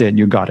 and that's it,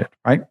 you got it,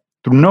 right?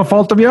 Through no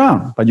fault of your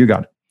own, but you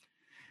got it.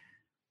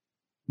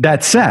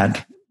 That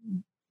said,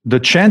 the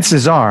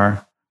chances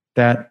are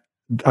that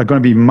are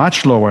going to be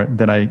much lower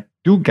that I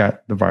do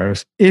get the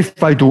virus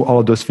if I do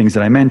all those things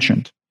that I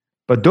mentioned.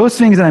 But those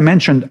things that I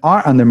mentioned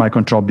are under my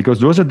control because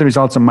those are the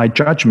results of my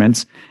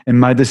judgments and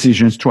my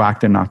decisions to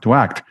act and not to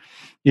act.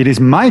 It is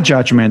my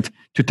judgment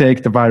to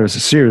take the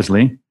virus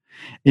seriously.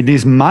 It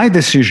is my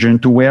decision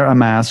to wear a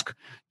mask,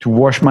 to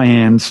wash my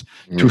hands,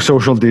 to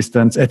social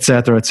distance, et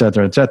cetera,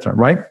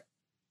 right?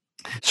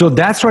 So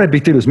that's what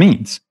Epictetus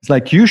means. It's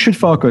like you should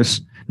focus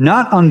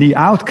not on the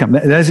outcome.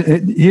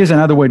 Here's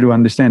another way to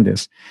understand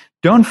this.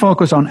 Don't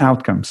focus on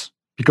outcomes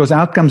because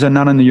outcomes are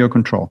not under your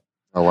control.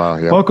 Oh, wow.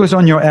 Yeah. Focus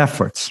on your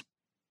efforts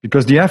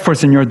because the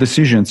efforts and your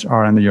decisions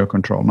are under your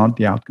control, not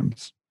the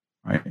outcomes,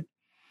 right?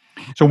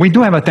 So we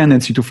do have a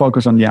tendency to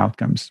focus on the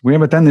outcomes. We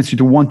have a tendency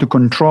to want to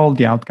control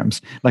the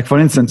outcomes. Like, for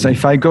instance,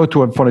 if I go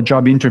for a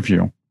job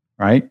interview,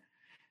 right?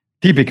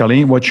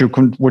 Typically, what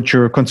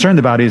you're concerned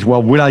about is,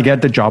 well, will I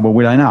get the job or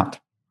will I not,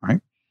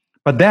 right?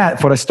 But that,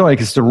 for a Stoic,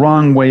 is the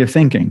wrong way of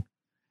thinking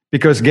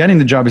because getting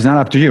the job is not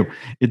up to you.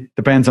 It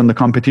depends on the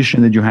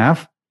competition that you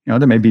have. There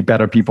may be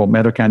better people,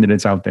 better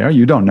candidates out there.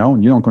 You don't know.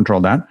 You don't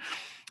control that.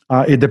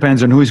 It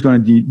depends on who is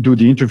going to do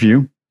the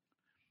interview.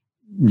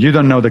 You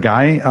don't know the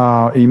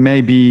guy. He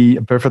may be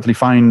a perfectly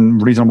fine,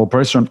 reasonable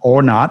person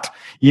or not.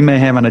 He may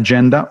have an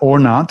agenda or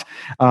not.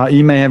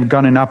 He may have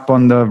gotten up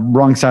on the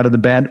wrong side of the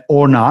bed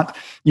or not.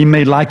 He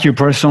may like you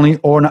personally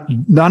or not.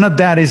 None of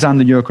that is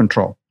under your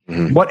control.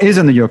 Mm-hmm. What is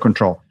under your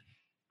control?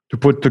 To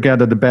put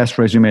together the best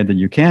resume that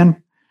you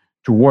can,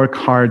 to work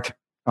hard,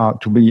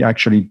 to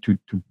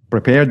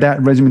prepare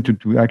that resume,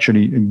 to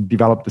actually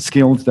develop the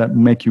skills that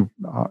make you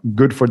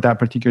good for that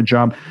particular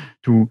job,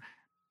 to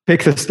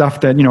pick the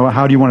stuff that,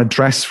 how do you want to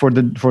dress for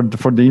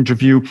the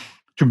interview,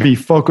 to be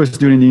focused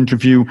during the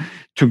interview,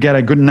 to get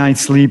a good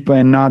night's sleep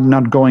and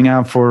not going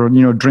out for,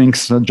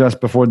 drinks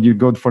just before you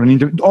go for an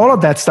interview. All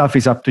of that stuff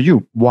is up to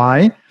you.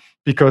 Why?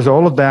 Because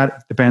all of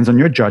that depends on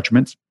your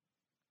judgments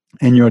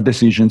and your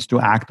decisions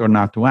to act or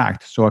not to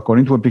act. So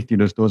according to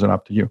Epictetus, those are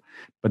up to you.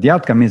 But the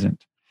outcome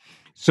isn't.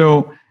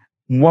 So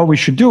what we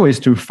should do is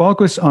to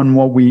focus on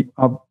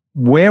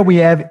where we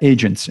have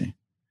agency,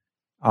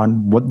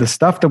 on what the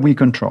stuff that we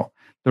control.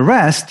 The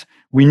rest,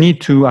 we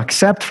need to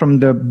accept from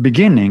the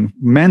beginning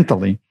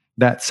mentally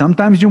that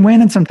sometimes you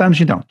win and sometimes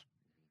you don't.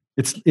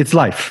 It's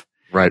life.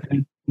 Right.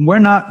 And we're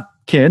not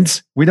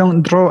kids. We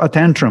don't throw a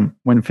tantrum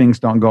when things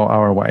don't go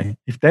our way.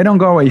 If they don't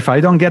go away, if I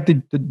don't get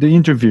the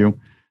interview,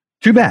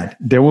 too bad.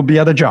 There will be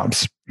other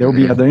jobs. There will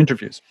be other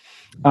interviews.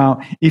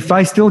 If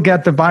I still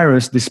get the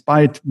virus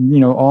despite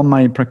all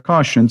my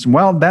precautions,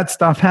 well, that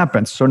stuff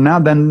happens. So now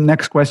the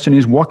next question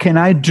is, what can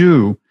I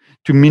do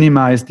to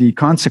minimize the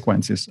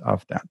consequences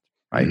of that?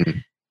 Right? Mm-hmm.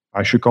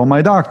 I should call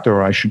my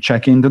doctor. I should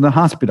check into the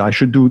hospital. I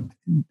should do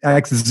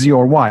X, Z,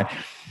 or Y.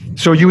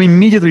 So you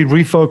immediately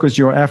refocus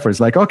your efforts.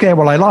 Like, okay,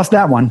 well, I lost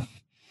that one.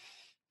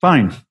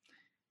 Fine.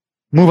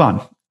 Move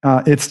on.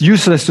 It's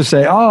useless to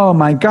say, oh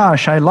my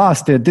gosh, I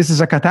lost it. This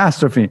is a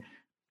catastrophe.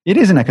 It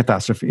isn't a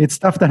catastrophe. It's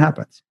stuff that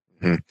happens.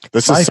 Mm-hmm.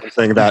 This is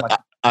something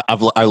that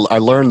I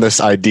learned this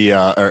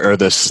idea or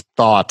this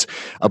thought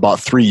about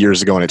 3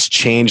 years ago, and it's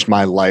changed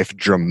my life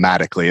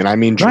dramatically. And I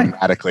mean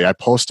dramatically. Right. I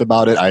post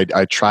about it.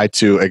 I try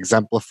to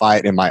exemplify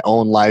it in my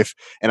own life.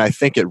 And I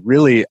think it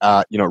really,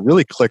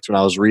 really clicked when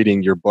I was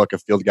reading your book, A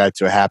Field Guide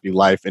to a Happy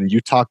Life. And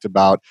you talked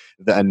about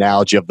the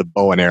analogy of the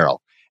bow and arrow.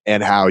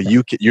 And how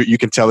you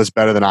can tell this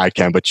better than I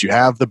can, but you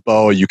have the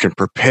bow, you can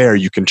prepare,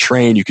 you can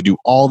train, you can do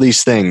all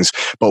these things.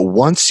 But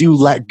once you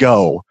let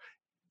go,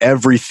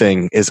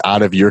 everything is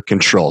out of your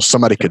control.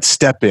 Somebody could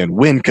step in,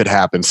 wind could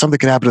happen, something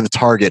could happen to the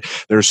target.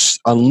 There's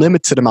a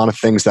limited amount of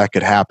things that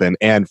could happen.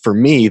 And for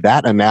me,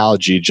 that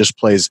analogy just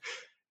plays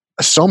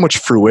so much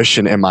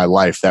fruition in my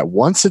life that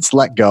once it's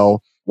let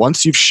go,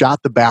 once you've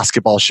shot the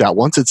basketball shot,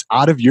 once it's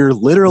out of your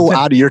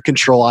out of your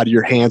control, out of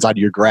your hands, out of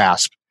your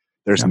grasp,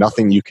 there's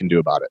nothing you can do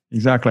about it.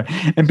 Exactly.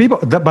 And people,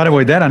 by the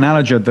way, that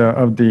analogy of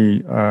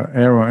the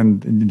arrow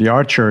and the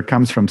archer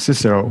comes from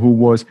Cicero, who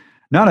was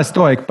not a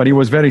Stoic, but he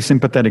was very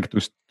sympathetic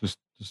to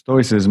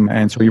Stoicism.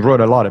 And so he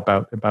wrote a lot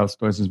about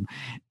Stoicism.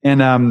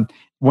 And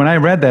when I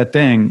read that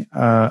thing,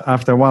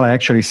 after a while, I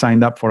actually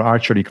signed up for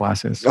archery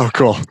classes. Oh,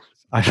 cool.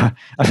 I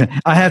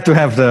had to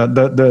have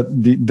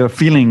the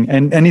feeling.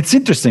 And it's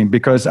interesting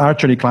because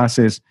archery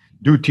classes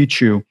do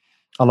teach you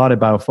a lot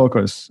about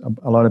focus,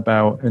 a lot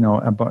about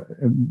about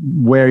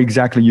where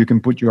exactly you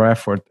can put your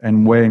effort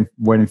and where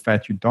in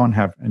fact you don't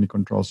have any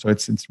control. So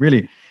it is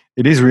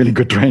really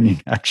good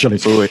training actually.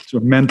 Absolutely. So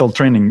mental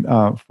training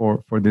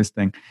for this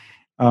thing.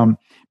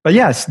 But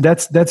yes,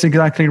 that's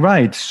exactly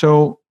right.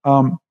 So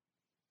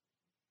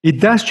it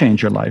does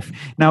change your life.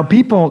 Now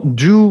people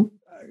do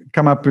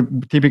come up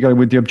typically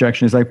with the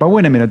objection is like, but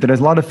wait a minute,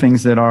 there's a lot of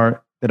things that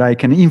I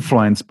can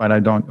influence, but I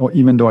don't, or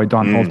even though I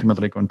don't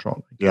ultimately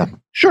control. Yeah.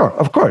 Sure,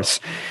 of course.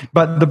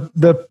 But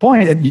the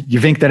point, you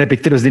think that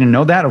Epictetus didn't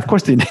know that? Of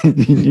course he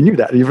knew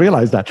that, he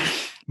realized that.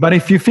 But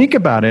if you think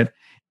about it,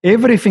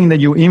 everything that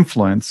you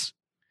influence,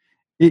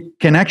 it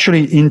can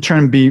actually in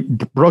turn be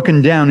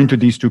broken down into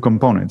these two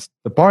components,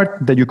 the part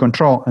that you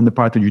control and the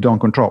part that you don't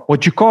control.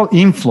 What you call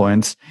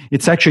influence,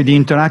 it's actually the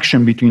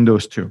interaction between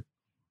those two.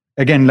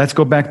 Again, let's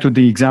go back to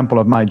the example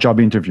of my job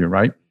interview,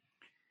 right?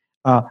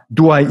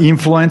 Do I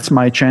influence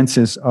my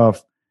chances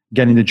of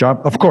getting the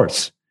job? Of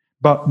course.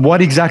 But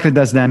what exactly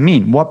does that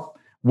mean?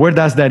 Where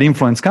does that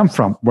influence come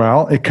from?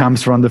 Well, it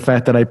comes from the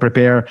fact that I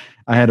prepare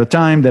ahead of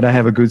time, that I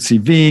have a good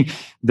CV,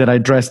 that I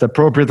dressed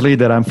appropriately,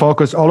 that I'm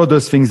focused, all of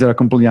those things that are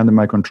completely under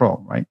my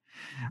control, right?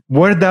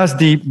 Where does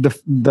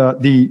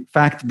the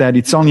fact that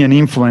it's only an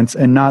influence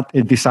and not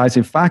a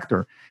decisive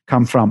factor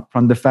come from?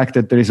 From the fact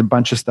that there is a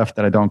bunch of stuff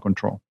that I don't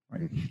control,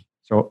 right?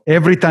 So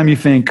every time you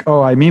think,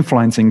 oh, I'm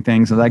influencing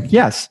things, it's like,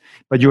 yes,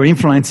 but you're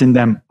influencing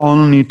them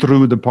only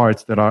through the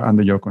parts that are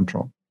under your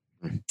control.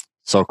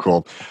 So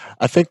cool.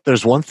 I think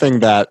there's one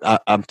thing that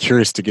I'm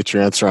curious to get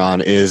your answer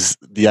on is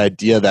the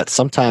idea that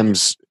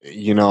sometimes,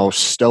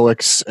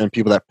 Stoics and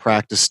people that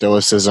practice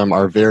Stoicism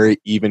are very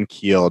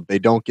even-keeled. They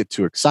don't get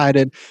too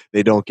excited.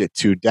 They don't get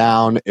too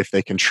down. If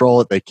they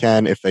control it, they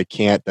can. If they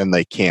can't, then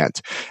they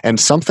can't. And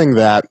something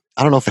that,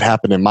 I don't know if it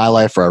happened in my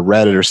life or I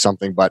read it or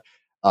something, but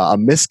a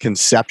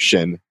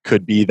misconception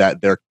could be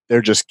that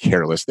they're just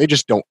careless. They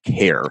just don't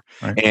care.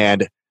 Right.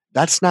 And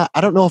that's not,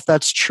 I don't know if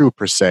that's true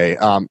per se.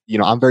 I'm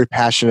very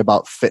passionate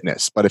about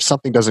fitness, but if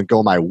something doesn't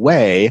go my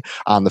way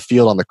on the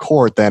field, on the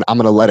court, then I'm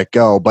going to let it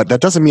go. But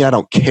that doesn't mean I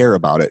don't care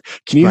about it.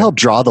 Can you help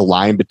draw the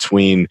line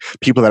between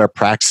people that are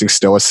practicing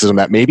Stoicism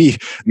that maybe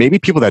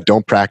people that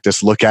don't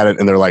practice look at it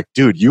and they're like,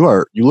 dude, you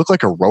look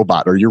like a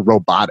robot or you're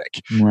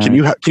robotic. Right. Can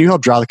you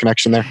help draw the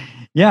connection there?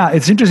 Yeah,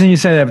 it's interesting you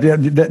say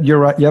that you're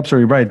right. You're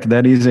absolutely right.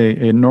 That is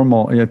a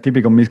normal, a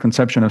typical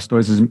misconception of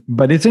Stoicism.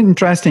 But it's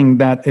interesting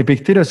that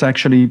Epictetus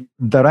actually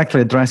directly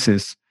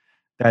addresses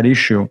that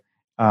issue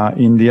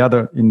in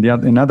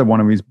another one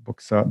of his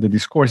books, the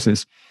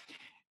Discourses.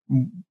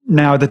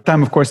 Now, at the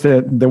time, of course,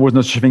 there was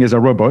no such thing as a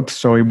robot,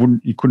 so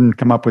he couldn't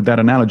come up with that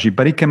analogy.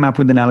 But he came up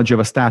with the analogy of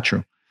a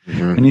statue,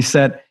 and he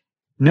said,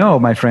 "No,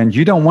 my friend,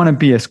 you don't want to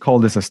be as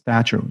cold as a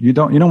statue. You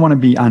don't want to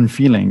be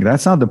unfeeling.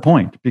 That's not the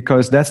point,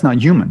 because that's not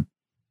human.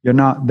 You're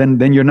not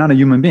then you're not a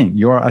human being.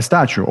 You're a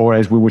statue, or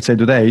as we would say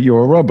today,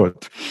 you're a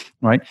robot,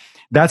 right?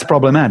 That's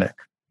problematic.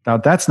 Now,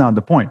 that's not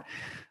the point.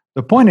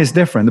 The point is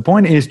different. The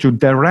point is to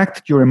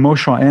direct your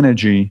emotional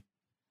energy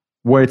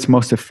where it's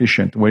most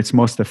efficient, where it's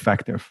most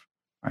effective,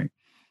 right?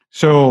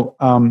 So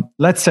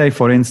let's say,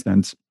 for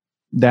instance,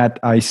 that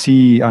I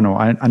see,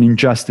 an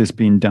injustice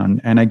being done,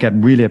 and I get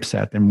really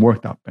upset and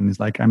worked up, and it's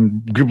like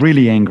I'm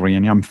really angry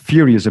and I'm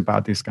furious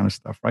about this kind of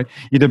stuff, right?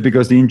 Either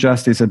because the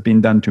injustice had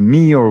been done to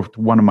me or to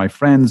one of my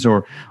friends,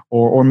 or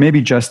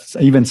maybe just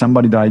even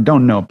somebody that I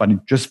don't know, but it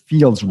just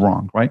feels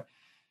wrong, right?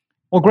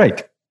 Well,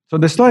 great. So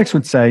the Stoics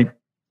would say,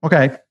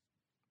 okay,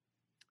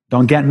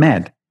 don't get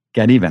mad,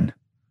 get even,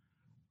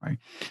 right?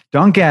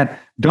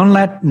 Don't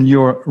let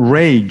your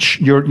rage,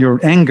 your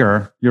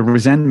anger, your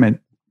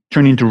resentment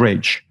turn into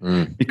rage,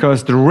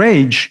 because the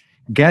rage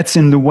gets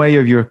in the way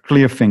of your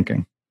clear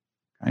thinking.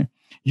 Okay?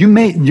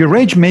 Your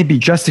rage may be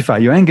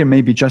justified, your anger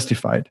may be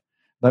justified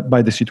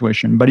by the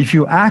situation, but if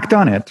you act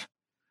on it,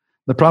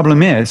 the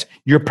problem is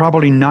you're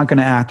probably not going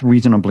to act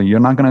reasonably.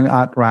 You're not going to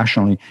act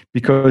rationally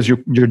because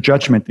your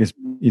judgment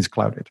is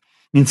clouded.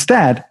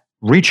 Instead,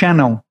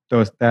 rechannel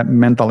that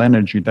mental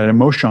energy, that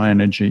emotional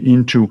energy,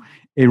 into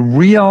a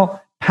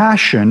real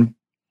passion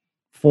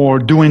for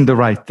doing the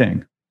right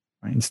thing.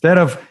 Right? Instead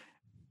of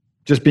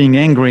just being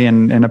angry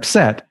and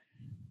upset,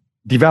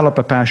 develop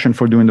a passion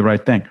for doing the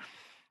right thing.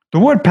 The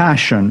word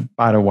passion,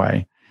 by the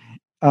way,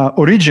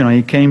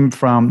 originally came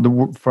from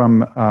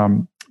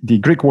the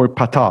Greek word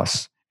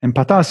pathos. And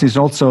pathos is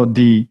also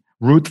the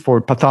root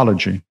for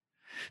pathology.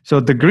 So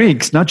the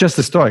Greeks, not just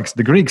the Stoics,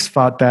 the Greeks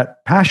thought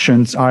that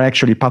passions are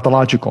actually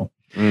pathological.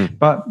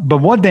 But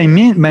what they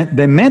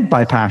meant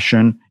by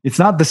passion, it's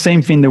not the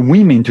same thing that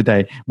we mean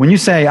today. When you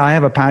say, I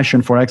have a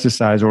passion for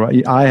exercise, or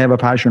I have a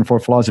passion for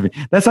philosophy,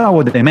 that's not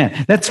what they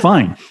meant. That's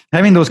fine.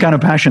 Having those kind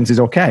of passions is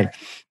okay.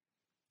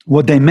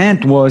 What they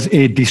meant was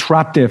a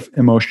disruptive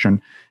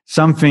emotion,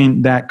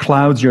 something that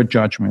clouds your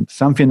judgment,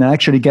 something that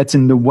actually gets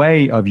in the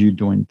way of you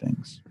doing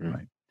things.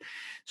 Right?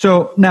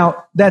 So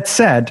now, that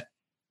said,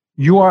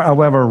 you are,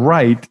 however,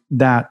 right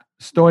that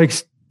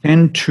Stoics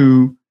tend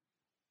to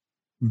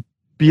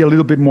be a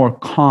little bit more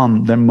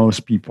calm than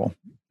most people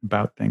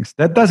about things.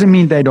 That doesn't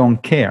mean they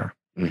don't care.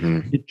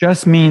 It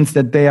just means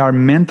that they are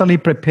mentally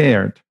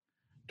prepared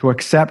to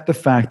accept the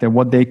fact that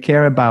what they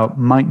care about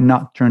might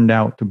not turn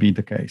out to be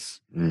the case.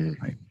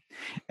 Right?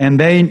 And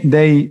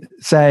they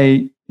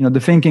say, the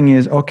thinking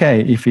is,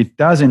 okay, if it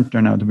doesn't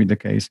turn out to be the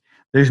case,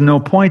 there's no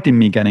point in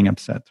me getting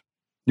upset.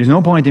 There's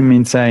no point in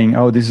me saying,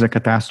 oh, this is a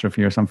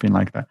catastrophe or something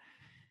like that.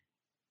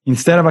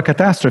 Instead of a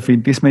catastrophe,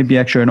 this may be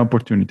actually an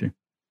opportunity.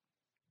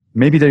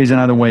 Maybe there is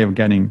another way of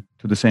getting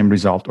to the same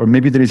result, or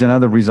maybe there is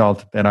another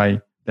result that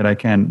I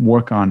can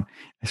work on.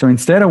 So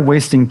instead of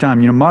wasting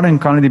time, modern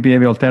cognitive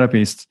behavioral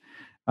therapists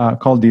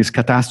call this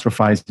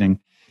catastrophizing,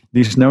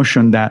 this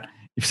notion that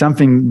if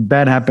something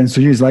bad happens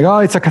to you, it's like, oh,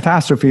 it's a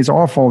catastrophe, it's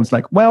awful. It's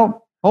like,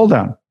 well, hold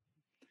on.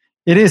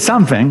 It is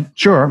something,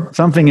 sure,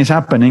 something is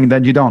happening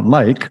that you don't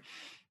like,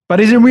 but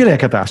is it really a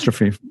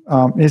catastrophe?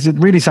 Is it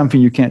really something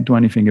you can't do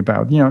anything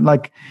about?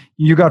 Like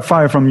you got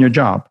fired from your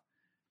job.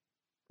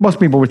 Most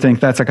people would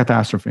think that's a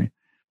catastrophe,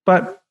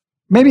 but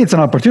maybe it's an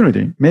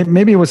opportunity.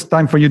 Maybe it was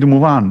time for you to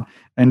move on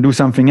and do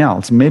something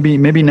else. Maybe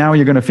now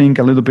you're going to think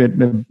a little bit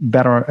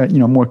better,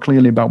 more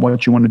clearly about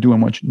what you want to do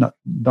and what you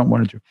don't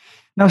want to do.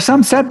 Now,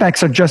 some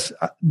setbacks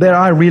there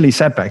are really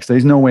setbacks.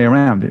 There's no way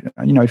around it.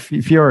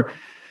 If you're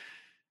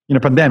in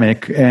a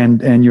pandemic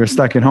and you're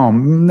stuck at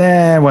home,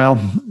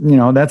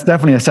 that's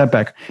definitely a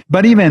setback.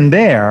 But even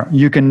there,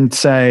 you can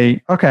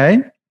say,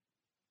 okay,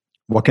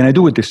 what can I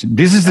do with this?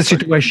 This is the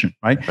situation,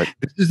 right?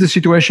 This is the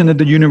situation that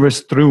the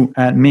universe threw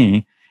at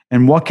me.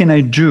 And what can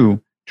I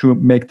do to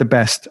make the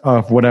best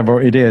of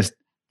whatever it is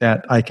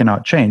that I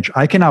cannot change?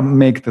 I cannot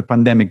make the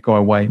pandemic go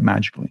away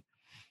magically.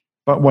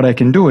 But what I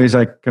can do is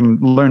I can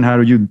learn how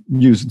to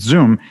use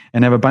Zoom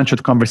and have a bunch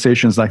of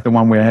conversations like the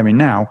one we're having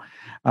now,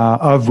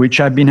 of which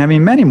I've been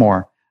having many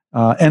more.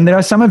 And there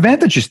are some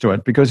advantages to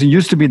it, because it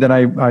used to be that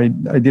I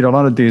did a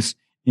lot of this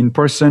in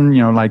person,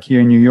 like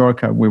here in New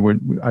York, I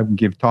would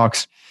give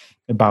talks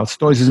about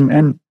Stoicism,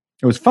 and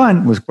it was fun.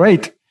 It was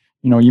great.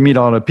 You meet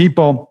a lot of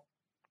people.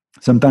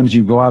 Sometimes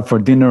you go out for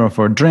dinner or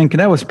for a drink, and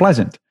that was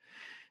pleasant.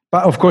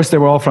 But of course, they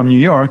were all from New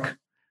York,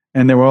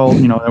 and they were all,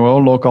 they were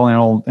all local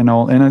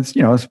and it's,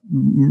 it's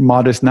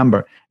modest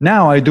number.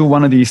 Now I do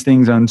one of these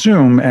things on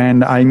Zoom,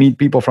 and I meet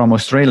people from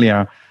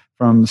Australia,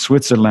 from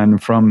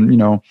Switzerland,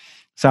 from,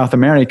 South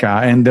America,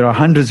 and there are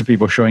hundreds of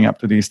people showing up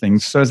to these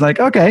things. So it's like,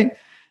 okay,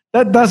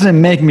 That doesn't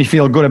make me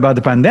feel good about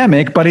the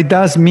pandemic, but it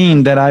does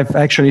mean that I've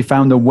actually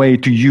found a way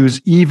to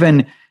use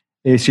even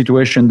a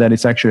situation that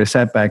is actually a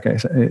setback,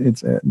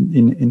 it's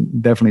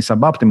definitely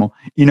suboptimal,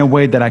 in a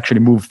way that actually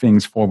moves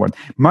things forward.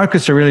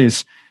 Marcus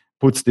Aurelius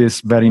puts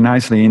this very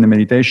nicely in the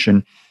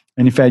meditation.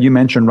 And in fact, you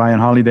mentioned Ryan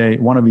Holiday.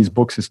 One of his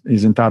books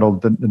is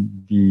entitled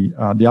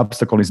 "The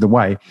Obstacle Is the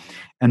Way,"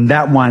 and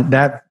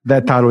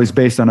that title is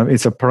based on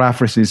it's a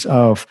paraphrasis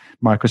of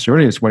Marcus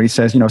Aurelius, where he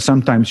says,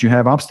 sometimes you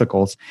have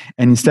obstacles,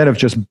 and instead of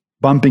just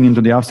bumping into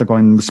the obstacle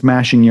and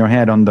smashing your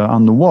head on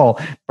the wall,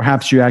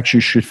 perhaps you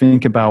actually should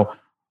think about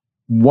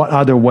what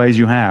other ways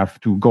you have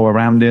to go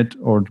around it,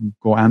 or to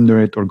go under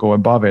it, or go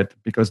above it,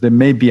 because there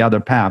may be other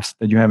paths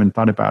that you haven't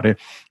thought about it.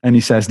 And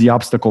he says the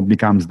obstacle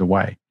becomes the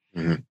way.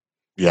 Mm-hmm.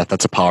 Yeah,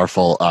 that's a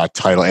powerful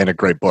title and a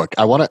great book.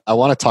 I want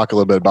to talk a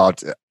little bit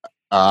about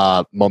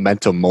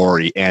memento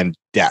mori and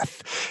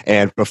death.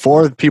 And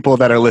before people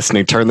that are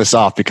listening turn this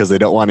off because they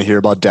don't want to hear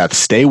about death,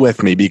 stay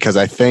with me, because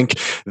I think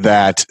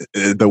that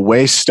the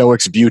way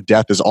Stoics view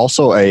death is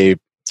also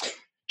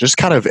just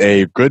kind of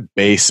a good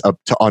base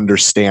to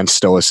understand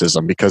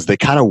Stoicism, because they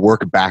kind of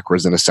work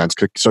backwards in a sense.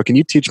 So can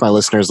you teach my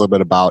listeners a little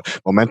bit about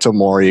memento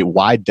mori,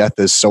 why death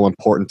is so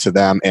important to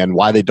them, and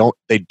why they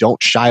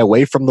don't shy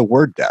away from the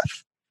word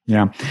death?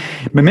 Yeah.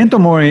 Memento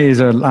mori is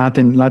a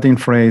Latin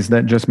phrase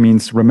that just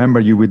means remember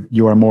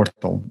you are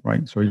mortal,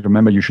 right? So you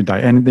remember you should die.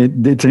 And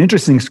it's an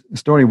interesting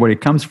story where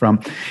it comes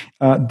from.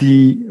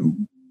 The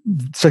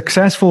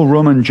successful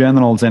Roman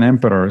generals and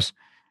emperors,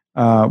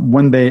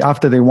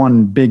 after they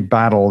won big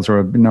battles or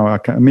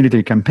a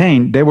military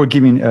campaign, they were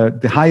given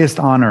the highest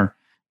honor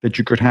that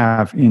you could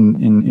have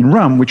in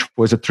Rome, which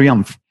was a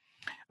triumph.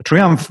 A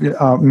triumph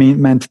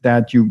meant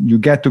that you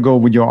get to go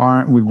with your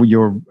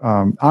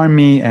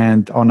army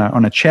and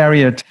on a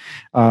chariot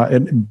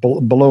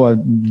below a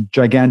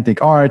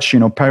gigantic arch,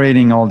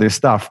 parading all this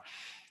stuff.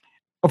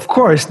 Of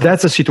course,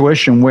 that's a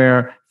situation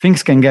where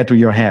things can get to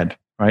your head,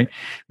 right?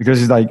 Because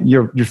it's like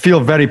you feel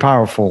very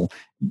powerful.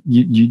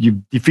 You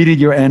defeated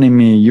your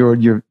enemy.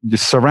 You're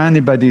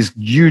surrounded by this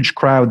huge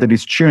crowd that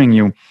is cheering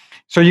you.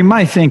 So you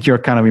might think you're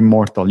kind of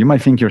immortal. You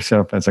might think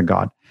yourself as a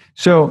god.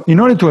 So in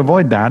order to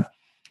avoid that,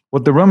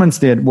 what the Romans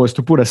did was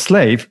to put a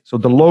slave, so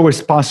the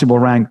lowest possible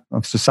rank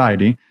of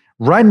society,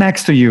 right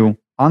next to you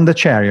on the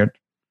chariot,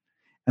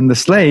 and the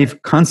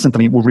slave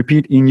constantly will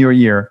repeat in your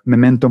ear,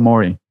 "Memento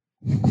mori,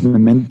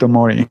 memento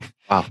mori."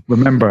 Wow.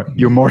 Remember,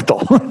 you're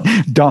mortal.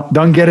 Don't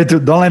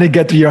let it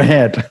get to your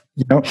head.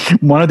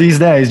 One of these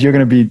days you're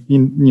going to be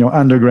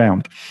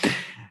underground.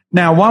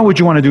 Now, why would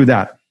you want to do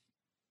that?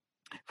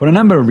 For a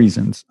number of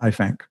reasons, I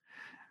think.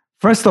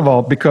 First of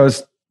all,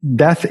 because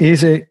death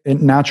is a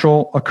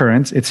natural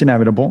occurrence. It's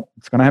inevitable.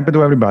 It's going to happen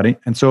to everybody.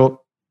 And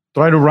so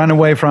try to run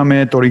away from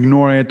it or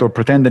ignore it or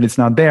pretend that it's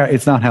not there.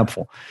 It's not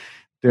helpful.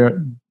 A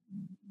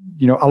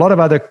lot of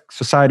other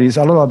societies,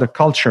 a lot of other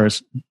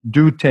cultures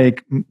do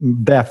take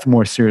death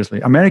more seriously.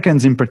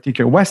 Americans in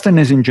particular,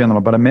 Westerners in general,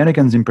 but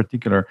Americans in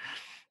particular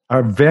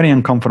are very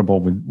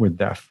uncomfortable with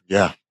death.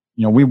 Yeah.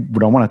 We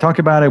don't want to talk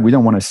about it. We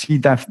don't want to see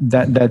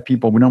dead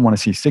people. We don't want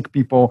to see sick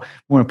people.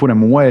 We want to put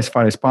them away as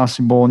far as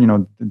possible. We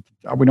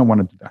don't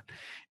want to do that.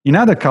 In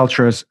other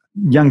cultures,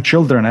 young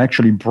children are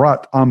actually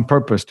brought on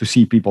purpose to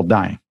see people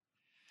dying,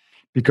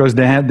 because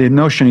they have the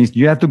notion is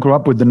you have to grow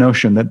up with the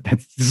notion that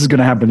this is going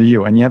to happen to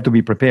you, and you have to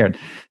be prepared.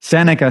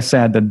 Seneca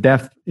said that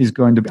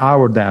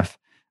our death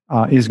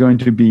is going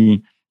to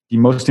be the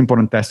most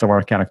important test of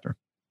our character.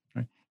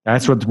 Right?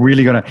 That's what's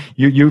really going to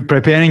you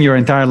preparing your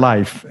entire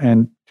life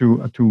and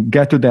to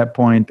get to that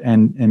point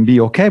and be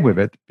okay with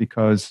it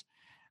because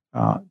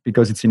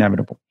it's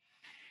inevitable.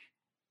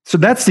 So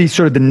that's the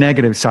sort of the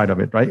negative side of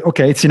it, right?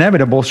 Okay, it's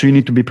inevitable, so you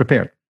need to be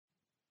prepared.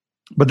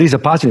 But there's a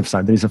positive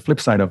side. There's a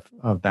flip side of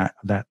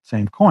that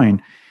same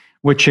coin,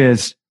 which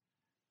is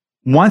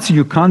once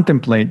you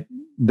contemplate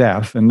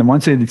death, and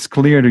once it's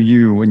clear to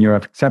you and you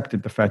have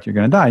accepted the fact you're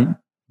going to die,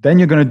 then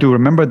you're going to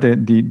remember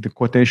the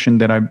quotation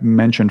that I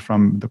mentioned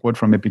the quote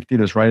from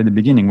Epictetus right at the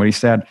beginning, where he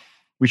said,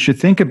 we should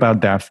think about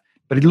death,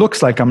 but it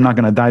looks like I'm not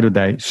going to die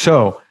today,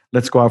 so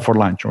let's go out for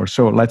lunch, or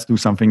so let's do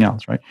something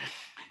else, right?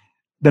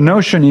 The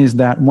notion is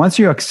that once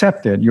you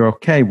accept it, you're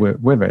okay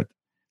with it,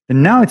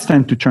 and now it's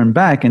time to turn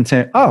back and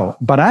say, oh,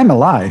 but I'm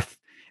alive,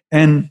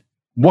 and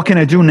what can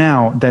I do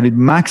now that it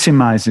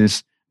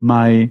maximizes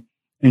my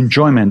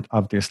enjoyment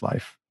of this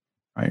life,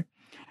 right?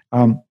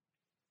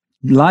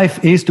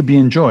 Life is to be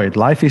enjoyed.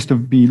 Life is to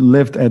be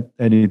lived at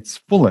its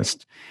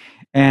fullest,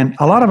 and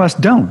a lot of us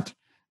don't.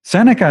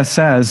 Seneca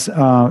says,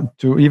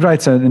 he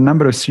writes a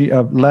number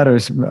of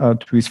letters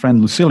to his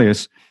friend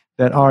Lucilius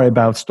that are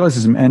about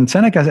Stoicism. And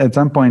Seneca at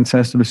some point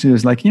says to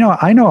Lucilius,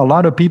 I know a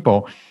lot of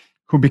people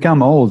who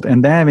become old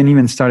and they haven't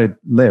even started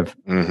live.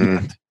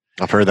 Mm-hmm.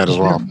 I've heard that as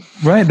well.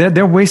 Right.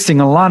 They're wasting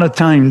a lot of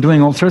time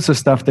doing all sorts of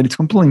stuff that it's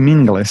completely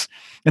meaningless.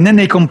 And then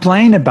they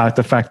complain about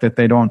the fact that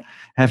they don't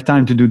have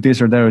time to do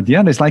this or that or the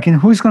other. It's like, and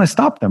who's going to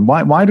stop them?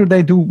 Why do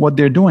they do what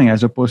they're doing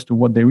as opposed to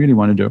what they really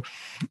want to do?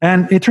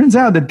 And it turns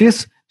out that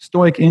this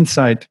Stoic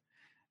insight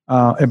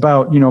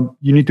about, you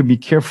need to be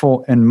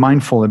careful and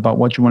mindful about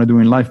what you want to do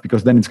in life,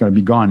 because then it's going to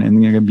be gone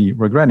and you're going to be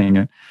regretting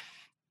it.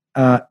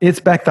 It's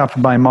backed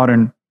up by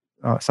modern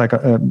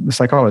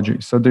psychology.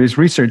 So there is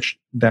research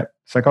that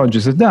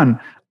psychologists have done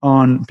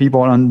on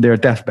people on their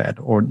deathbed,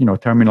 or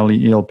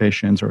terminally ill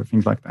patients or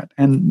things like that.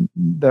 And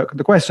the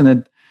question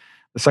that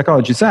the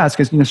psychologists ask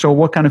is, so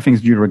what kind of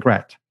things do you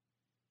regret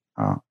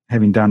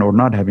having done or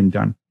not having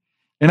done?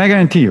 And I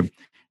guarantee you,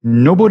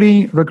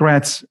 nobody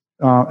regrets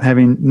not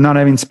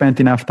having spent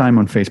enough time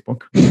on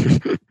Facebook.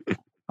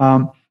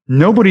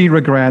 Nobody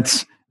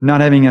regrets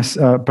not having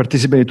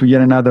participated to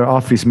yet another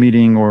office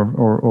meeting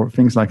or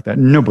things like that.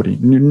 Nobody.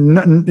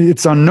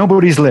 It's on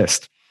nobody's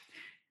list.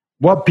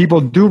 What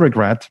people do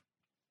regret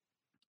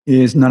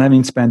is not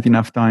having spent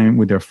enough time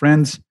with their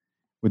friends,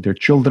 with their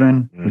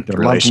children, with their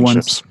loved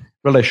ones.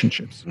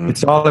 Relationships.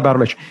 It's all about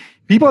relationships.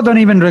 People don't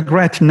even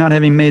regret not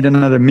having made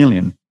another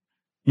million,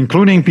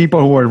 including people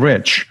who are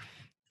rich.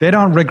 They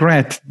don't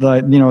regret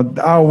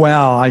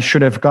I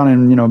should have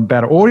gotten,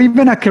 better, or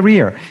even a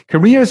career.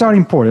 Careers are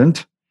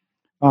important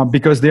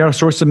because they are a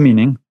source of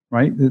meaning,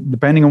 right?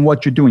 Depending on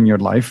what you do in your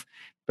life,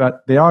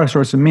 but they are a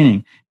source of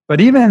meaning.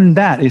 But even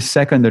that is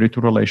secondary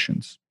to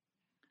relations.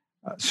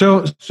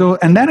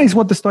 And that is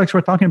what the Stoics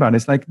were talking about.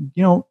 It's like,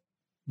 you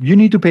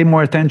need to pay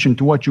more attention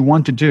to what you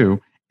want to do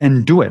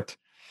and do it.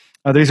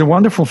 There's a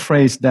wonderful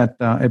phrase that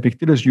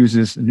Epictetus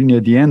uses near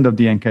the end of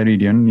the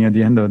Enchiridion, near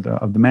the end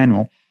of the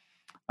manual,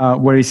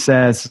 where he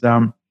says,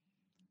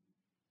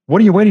 what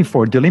are you waiting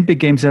for? The Olympic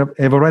Games have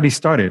already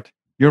started.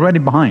 You're already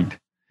behind.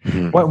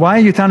 Mm-hmm. Why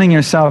are you telling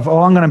yourself,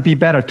 I'm going to be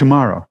better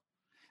tomorrow?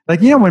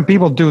 Like, when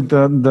people do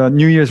the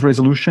New Year's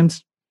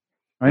resolutions,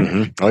 right?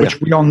 Mm-hmm.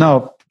 Which we all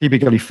know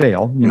typically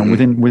fail,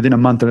 within a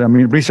month. I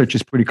mean, research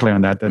is pretty clear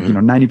on that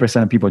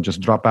 90% of people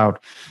just drop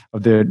out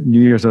of their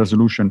New Year's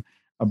resolution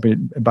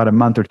about a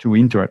month or two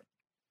into it.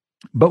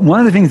 But one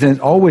of the things that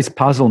always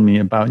puzzled me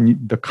about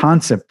the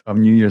concept of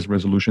New Year's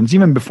resolutions,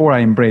 even before I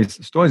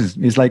embraced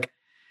Stoicism, is like,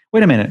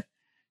 wait a minute.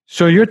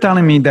 So you're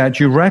telling me that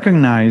you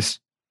recognize,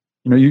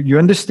 you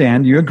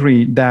understand, you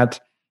agree that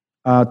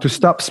to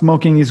stop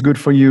smoking is good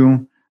for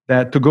you,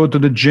 that to go to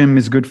the gym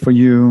is good for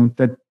you,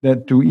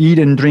 that to eat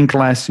and drink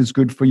less is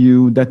good for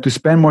you, that to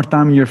spend more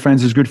time with your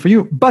friends is good for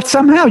you. But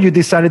somehow you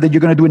decided that you're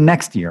going to do it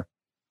next year.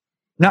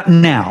 Not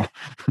now.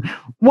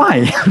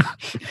 Why?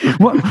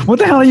 What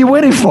the hell are you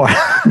waiting for?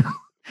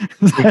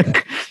 It's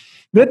like,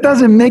 that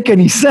doesn't make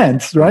any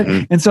sense, right?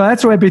 Mm-hmm. And so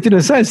that's why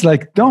Epictetus says,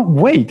 like, don't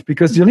wait,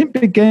 because the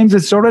Olympic Games,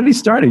 it's already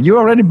started. You're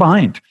already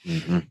behind.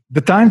 Mm-hmm.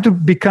 The time to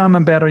become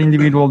a better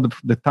individual,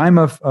 the time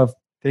of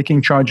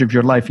taking charge of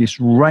your life is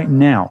right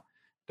now.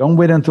 Don't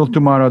wait until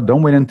tomorrow.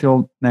 Don't wait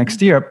until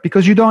next year,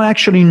 because you don't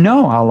actually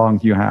know how long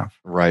you have.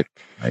 Right.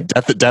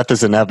 Death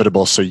is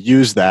inevitable. So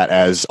use that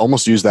as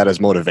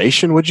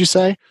motivation, would you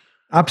say?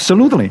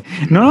 Absolutely.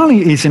 Not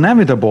only is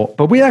inevitable,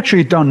 but we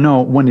actually don't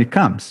know when it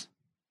comes.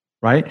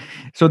 Right?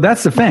 So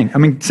that's the thing. I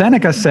mean,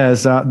 Seneca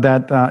says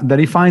that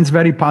he finds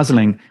very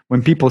puzzling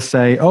when people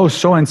say,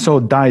 so-and-so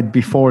died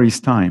before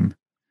his time.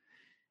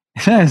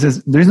 He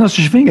says, there's no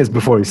such thing as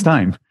before his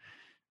time.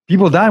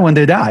 People die when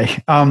they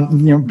die.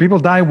 People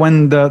die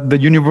when the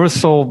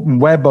universal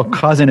web of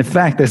cause and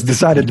effect has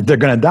decided that they're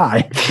going to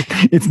die.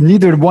 It's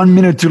neither 1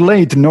 minute too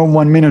late nor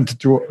 1 minute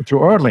too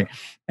early.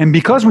 And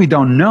because we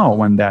don't know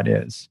when that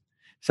is,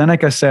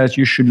 Seneca says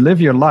you should live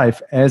your life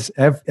as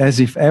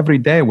if every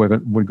day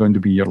we're going to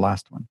be your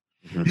last one.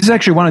 Mm-hmm. This is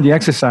actually one of the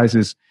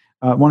exercises,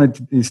 one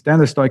of the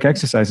standard Stoic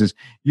exercises.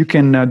 You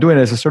can do it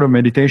as a sort of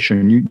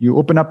meditation. You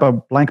open up a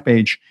blank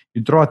page,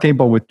 you draw a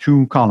table with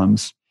 2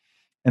 columns,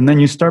 and then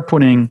you start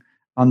putting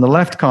on the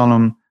left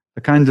column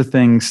the kinds of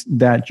things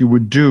that you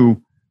would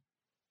do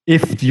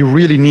if you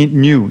really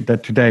knew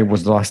that today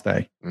was the last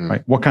day.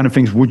 Right? What kind of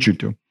things would you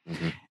do?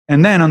 Mm-hmm.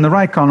 And then on the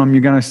right column,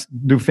 you're going to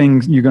do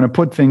things. You're going to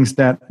put things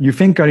that you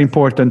think are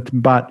important,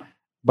 but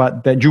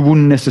that you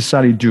wouldn't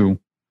necessarily do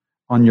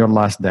on your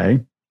last day.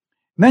 And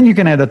then you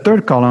can add a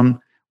third column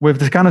with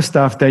the kind of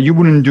stuff that you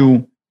wouldn't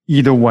do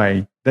either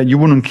way, that you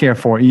wouldn't care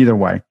for either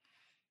way.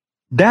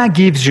 That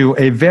gives you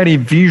a very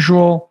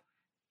visual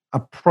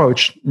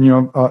approach,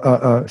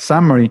 a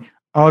summary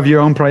of your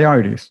own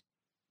priorities.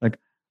 Like,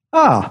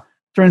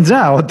 turns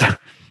out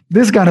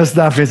this kind of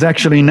stuff is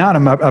actually not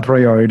a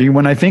priority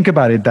when I think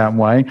about it that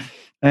way.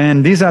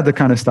 And these are the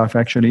kind of stuff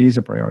actually is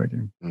a priority.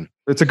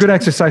 It's a good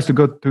exercise to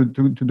go to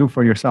do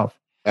for yourself.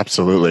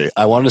 Absolutely.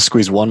 I wanted to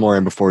squeeze one more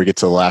in before we get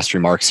to the last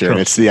remarks here. Sure. And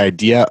it's the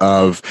idea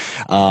of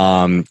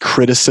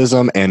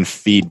criticism and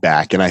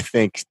feedback. And I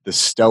think the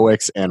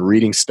Stoics and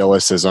reading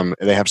Stoicism,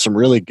 they have some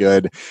really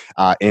good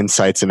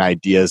insights and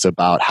ideas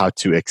about how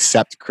to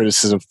accept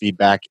criticism,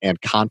 feedback, and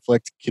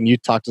conflict. Can you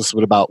talk to us a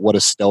bit about what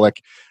a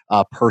Stoic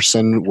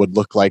person would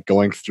look like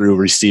going through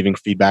receiving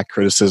feedback,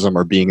 criticism,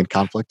 or being in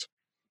conflict?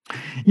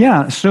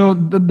 Yeah. So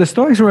the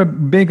Stoics were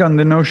big on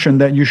the notion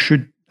that you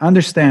should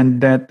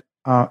understand that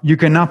you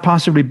cannot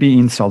possibly be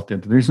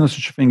insulted. There is no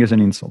such thing as an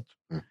insult.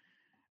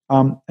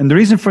 And the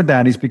reason for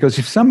that is because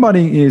if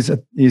somebody is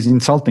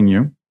insulting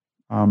you,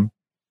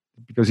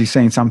 because he's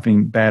saying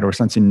something bad or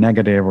something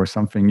negative or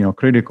something,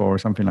 critical or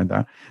something like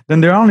that,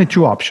 then there are only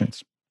two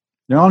options.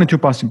 There are only two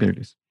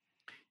possibilities.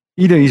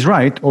 Either he's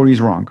right or he's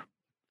wrong.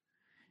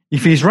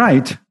 If he's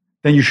right,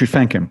 then you should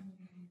thank him.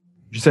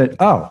 You say,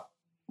 "Oh,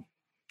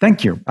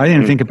 thank you. I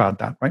didn't think about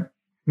that," right?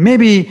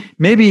 Maybe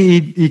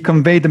he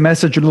conveyed the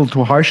message a little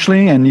too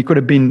harshly, and he could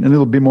have been a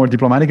little bit more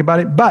diplomatic about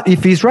it. But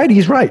if he's right,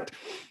 he's right.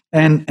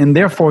 And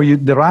therefore,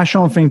 the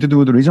rational thing to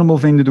do, the reasonable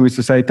thing to do is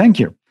to say, "Thank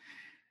you."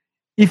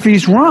 If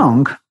he's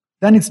wrong,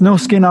 then it's no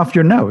skin off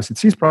your nose.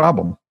 It's his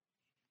problem,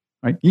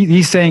 right?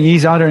 He's saying,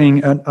 he's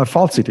uttering a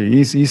falsity.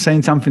 He's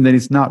saying something that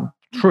is not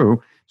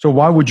true. So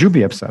why would you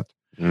be upset?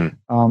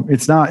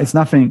 It's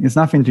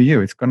nothing to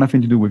you. It's got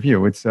nothing to do with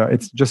you.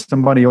 It's just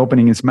somebody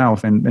opening his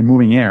mouth and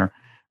moving air.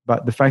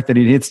 But the fact that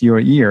it hits your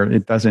ear,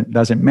 it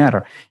doesn't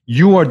matter.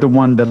 You are the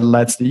one that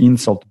lets the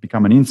insult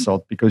become an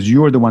insult because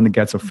you are the one that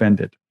gets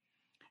offended.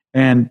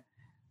 And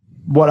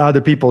what other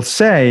people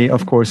say,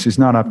 of course, is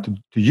not up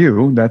to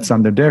you. That's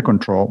under their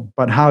control.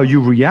 But how you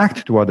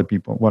react to other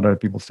people, what other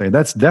people say,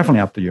 that's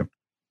definitely up to you.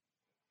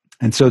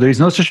 And so there is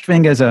no such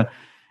thing as an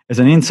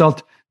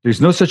insult.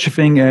 There's no such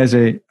thing as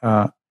a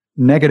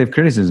negative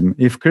criticism.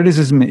 If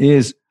criticism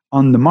is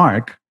on the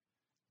mark,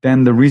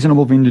 then the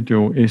reasonable thing to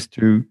do is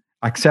to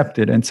accept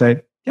it and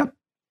say, "Yeah,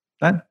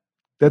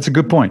 that's a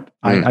good point.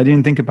 I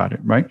didn't think about it,"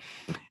 right?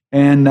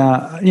 And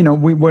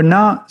we're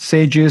not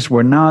sages.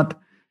 We're not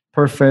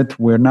perfect.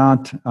 We're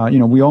not.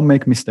 We all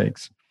make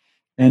mistakes,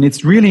 and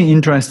it's really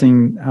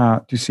interesting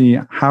to see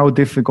how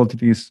difficult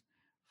it is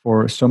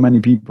for so many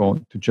people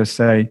to just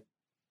say,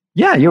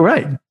 "Yeah, you're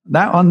right.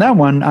 On that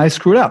one, I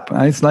screwed up."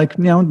 It's like,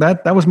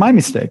 that was my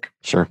mistake.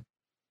 Sure.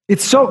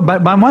 It's so,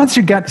 but once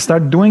you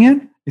start doing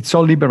it, it's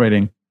so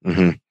liberating.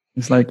 Mm-hmm.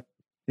 It's like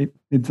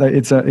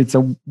it's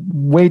a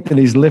weight that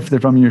is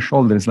lifted from your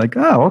shoulders. Like,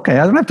 oh, okay,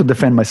 I don't have to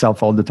defend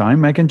myself all the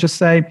time. I can just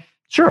say,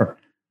 "Sure,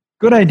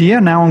 good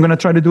idea. Now I'm going to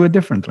try to do it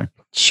differently."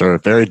 Sure,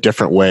 very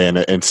different way,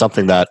 and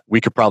something that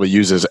we could probably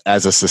use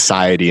as a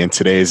society in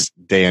today's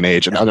day and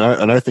age. And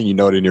another thing you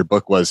noted in your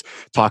book was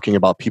talking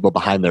about people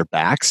behind their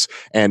backs,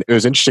 and it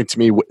was interesting to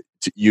me.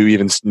 You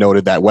even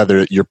noted that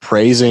whether you're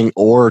praising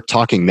or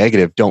talking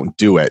negative, don't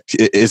do it.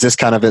 Is this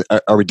kind of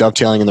are we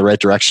dovetailing in the right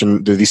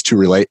direction? Do these two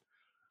relate?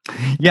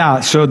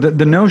 Yeah. So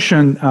the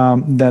notion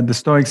that the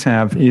Stoics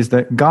have is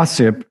that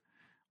gossip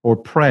or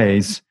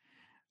praise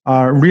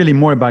are really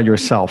more about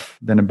yourself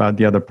than about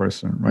the other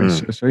person, right?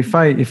 So if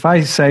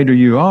I say to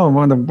you, "Oh,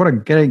 what a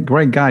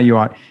great guy you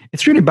are,"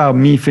 it's really about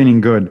me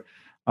feeling good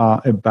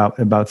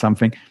about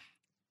something.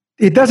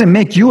 It doesn't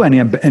make you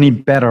any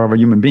better of a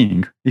human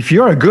being. If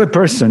you're a good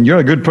person, you're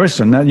a good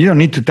person. You don't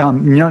need to tell.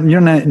 You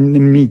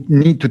don't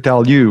need to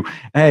tell you,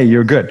 "Hey,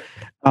 you're good."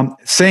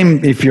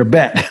 Same if you're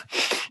bad.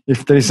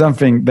 If there is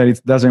something that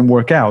it doesn't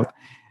work out.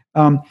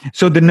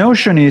 So the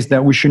notion is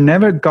that we should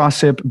never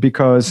gossip,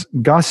 because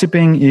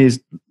gossiping is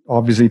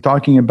obviously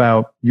talking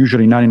about,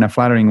 usually not in a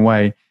flattering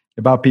way,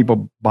 about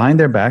people behind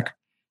their back.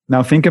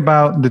 Now think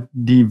about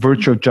the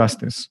virtue of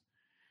justice.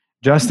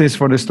 Justice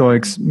for the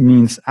Stoics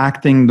means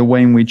acting the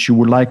way in which you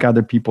would like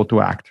other people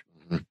to act.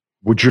 Mm-hmm.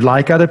 Would you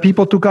like other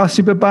people to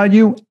gossip about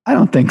you? I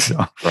don't think so.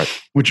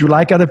 Right. Would you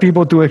like other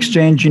people to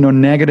exchange,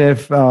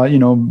 negative,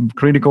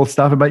 critical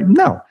stuff about you?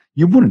 No,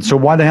 you wouldn't. So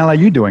why the hell are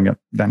you doing it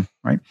then,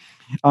 right?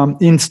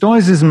 In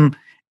Stoicism,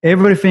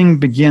 everything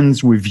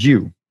begins with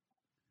you.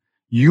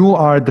 You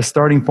are the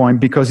starting point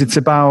because it's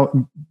about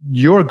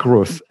your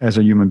growth as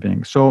a human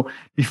being. So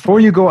before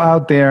you go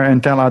out there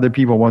and tell other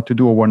people what to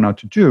do or what not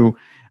to do,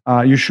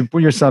 you should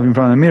put yourself in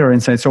front of the mirror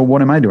and say, "So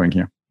what am I doing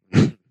here?"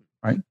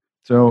 Right?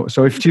 So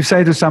if you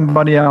say to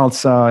somebody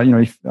else,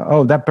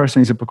 that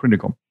person is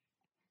hypocritical,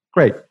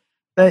 great.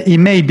 It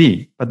may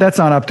be, but that's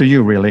not up to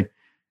you, really.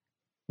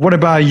 What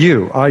about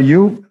you? Have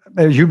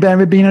you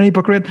ever been a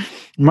hypocrite?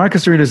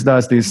 Marcus Aurelius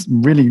does this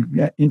really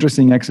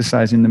interesting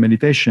exercise in the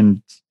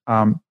meditation.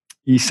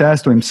 He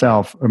says to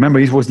himself, remember,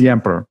 he was the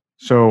emperor.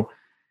 So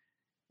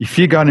if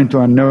he got into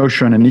a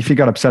notion and if he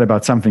got upset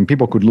about something,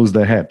 people could lose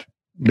their head,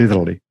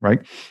 literally, right?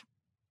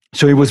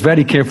 So he was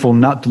very careful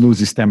not to lose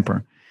his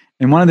temper.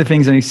 And one of the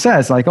things that he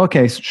says, like,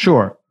 okay,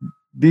 sure,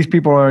 these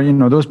people are,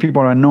 those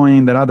people are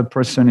annoying, that other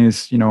person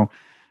is,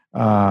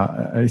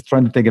 is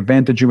trying to take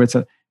advantage of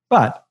it.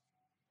 But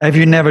have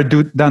you never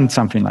done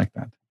something like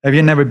that? Have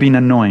you never been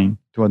annoying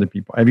to other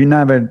people? Have you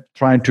never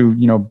tried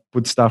to,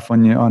 put stuff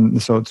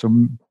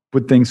so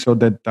put things so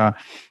that that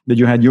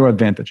you had your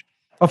advantage?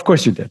 Of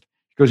course you did,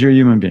 because you're a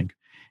human being.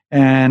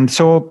 And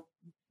so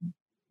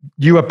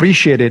you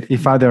appreciate it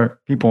if other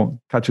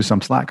people cut you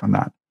some slack on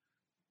that.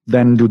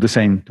 Then do the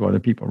same to other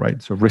people, right?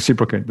 So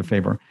reciprocate the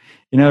favor.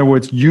 In other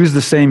words, use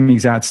the same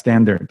exact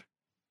standard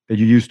that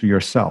you use to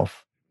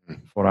yourself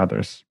for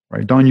others,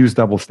 right? Don't use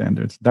double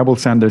standards. Double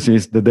standards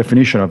is the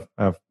definition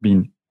of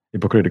being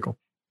hypocritical.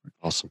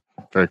 Awesome.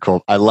 Very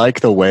cool. I like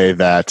the way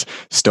that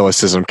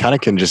Stoicism kind of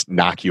can just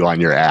knock you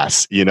on your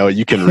ass.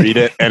 You can read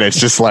it and it's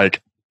just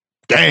like,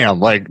 damn,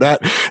 like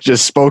that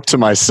just spoke to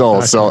my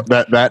soul. So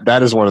that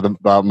is one of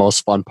the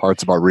most fun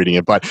parts about reading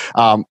it. But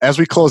as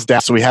we close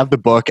down, so we have the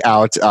book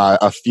out,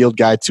 A Field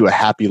Guide to a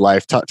Happy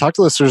Life. Talk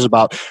to listeners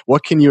about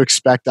what can you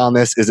expect on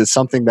this? Is it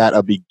something that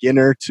a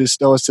beginner to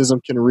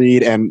Stoicism can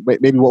read? And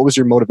maybe what was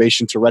your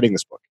motivation to writing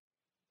this book?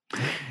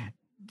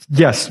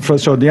 Yes.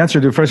 So the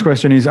answer to the first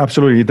question is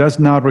absolutely. It does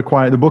not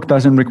require, the book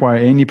doesn't require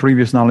any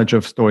previous knowledge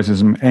of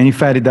Stoicism. And in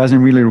fact, it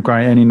doesn't really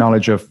require any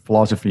knowledge of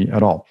philosophy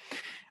at all.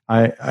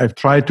 I've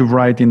tried to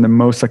write in the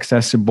most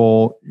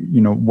accessible,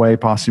 way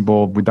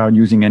possible without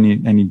using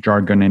any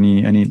jargon,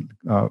 any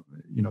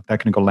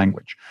technical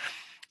language.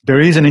 There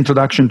is an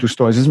introduction to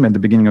Stoicism at the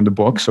beginning of the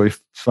book, so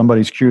if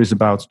somebody's curious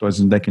about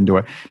Stoicism, they can do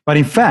it. But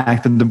in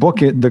fact, the book,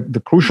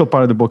 the crucial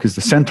part of the book is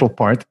the central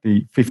part,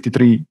 the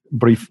 53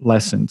 brief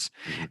lessons.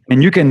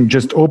 And you can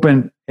just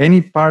open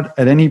any part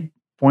at any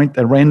point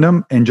at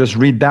random and just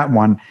read that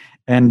one.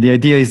 And the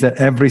idea is that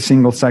every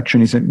single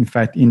section is, in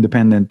fact,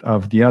 independent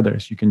of the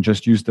others. You can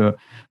just use the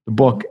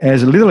book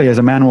as literally as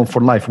a manual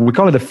for life. We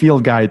call it a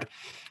field guide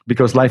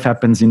because life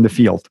happens in the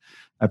field,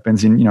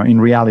 happens in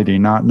reality,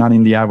 not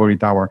in the ivory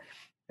tower.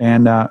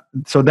 And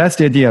so that's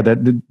the idea,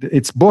 that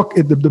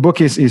the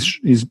book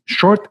is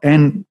short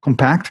and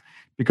compact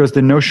because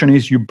the notion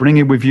is you bring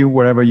it with you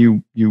wherever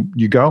you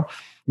go.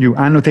 You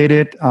annotate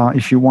it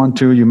if you want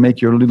to. You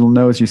make your little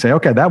notes. You say,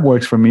 okay, that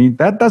works for me.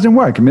 That doesn't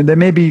work. I mean, there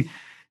may be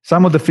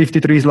some of the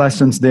 53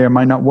 lessons there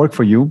might not work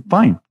for you.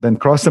 Fine. Then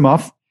cross them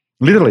off.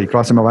 Literally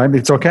cross them off.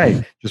 It's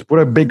okay. Just put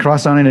a big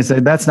cross on it and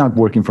say, that's not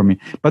working for me.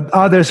 But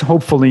others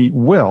hopefully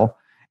will.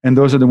 And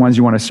those are the ones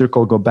you want to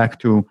circle, go back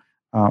to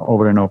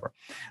over and over.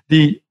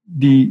 The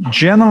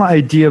general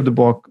idea of the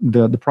book,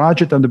 the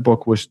project of the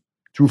book was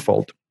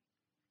twofold.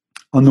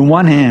 On the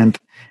one hand,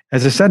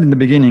 as I said in the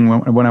beginning,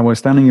 when I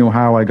was telling you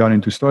how I got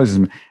into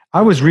Stoicism,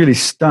 I was really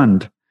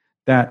stunned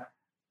that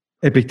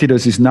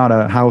Epictetus is not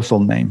a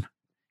household name.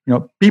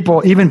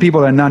 Even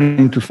people that are not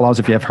into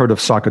philosophy have heard of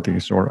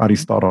Socrates or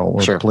Aristotle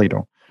or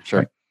Plato. Sure.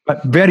 Right?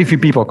 But very few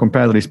people,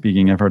 comparatively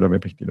speaking, have heard of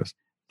Epictetus.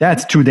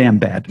 That's too damn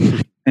bad.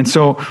 And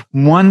so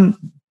one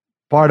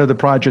part of the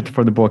project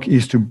for the book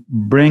is to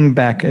bring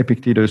back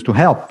Epictetus, to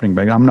help bring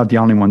back. I'm not the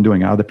only one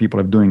doing it. Other people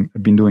have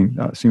been doing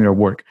similar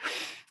work.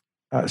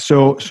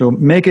 So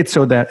make it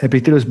so that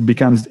Epictetus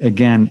becomes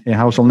again a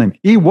household name.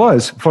 He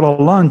was for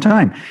a long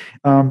time.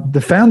 All of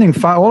the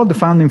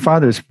founding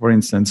fathers, for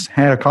instance,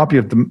 had a copy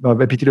of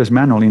Epictetus'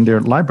 manual in their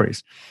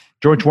libraries.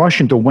 George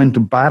Washington went to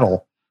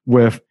battle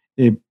with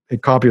a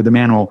copy of the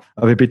manual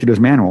of Epictetus'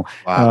 manual.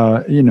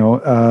 Wow.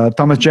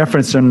 Thomas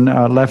Jefferson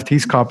left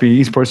his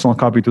personal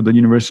copy to the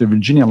University of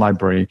Virginia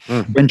library.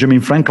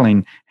 Benjamin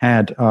Franklin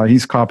had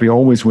his copy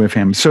always with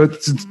him. So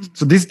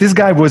this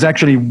guy was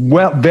actually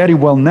very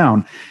well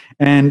known,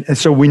 and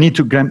so we need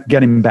to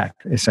get him back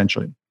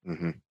essentially.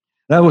 Mm-hmm.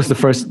 That was the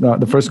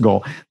first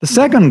goal. The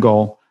second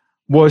goal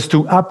was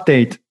to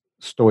update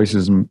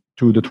Stoicism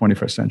to the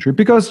 21st century,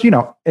 because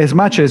as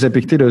much as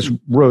Epictetus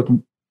wrote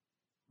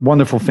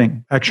wonderful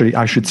thing. Actually,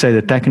 I should say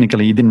that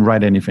technically he didn't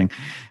write anything.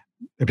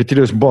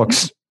 Epictetus'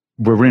 books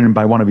were written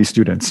by one of his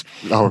students.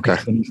 Oh, okay.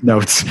 His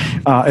notes.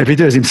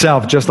 Epictetus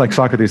himself, just like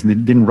Socrates,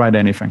 didn't write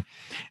anything.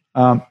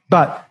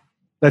 But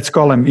let's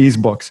call them his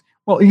books.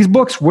 Well, his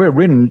books were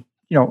written,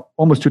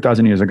 almost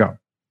 2,000 years ago.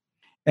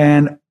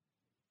 And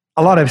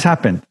a lot has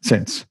happened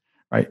since,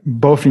 right?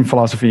 Both in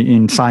philosophy,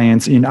 in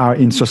science,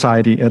 in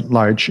society at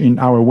large, in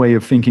our way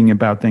of thinking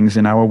about things,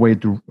 in our way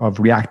of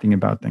reacting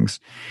about things.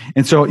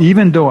 And so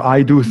even though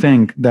I do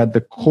think that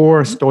the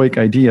core Stoic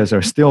ideas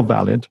are still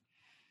valid,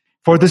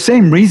 for the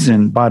same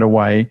reason, by the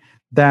way,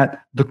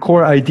 that the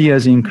core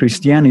ideas in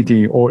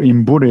Christianity or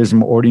in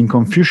Buddhism or in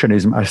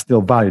Confucianism are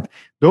still valid.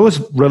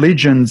 Those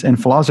religions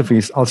and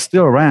philosophies are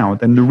still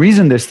around. And the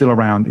reason they're still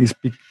around is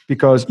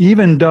because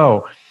even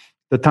though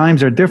the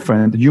times are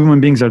different,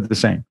 human beings are the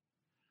same.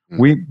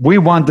 We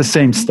want the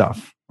same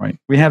stuff, right?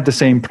 We have the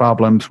same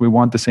problems. We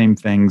want the same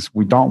things.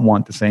 We don't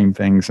want the same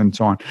things, and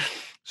so on.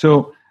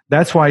 So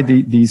that's why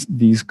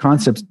these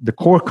concepts, the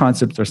core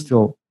concepts, are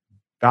still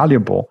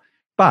valuable.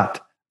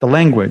 But the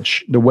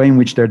language, the way in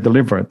which they're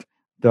delivered,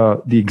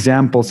 the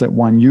examples that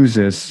one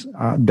uses,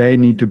 they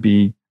need to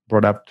be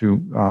brought up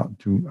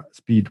to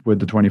speed with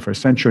the 21st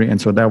century. And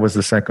so that was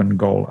the second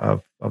goal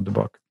of the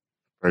book.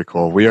 Very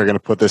cool. We are going to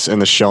put this in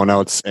the show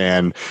notes,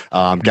 and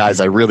guys,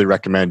 I really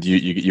recommend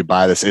you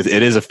buy this. It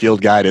is a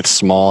field guide. It's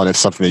small, and it's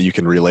something that you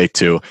can relate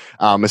to.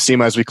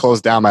 Massimo, as we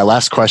close down, my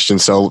last question.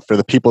 So for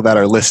the people that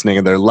are listening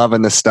and they're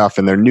loving this stuff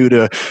and they're new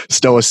to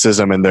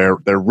Stoicism and they're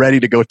ready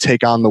to go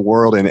take on the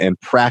world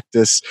and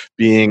practice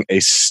being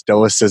a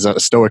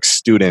Stoic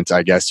student,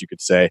 I guess you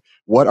could say,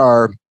 what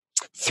are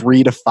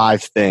 3 to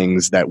 5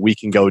 things that we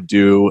can go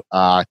do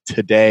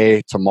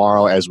today,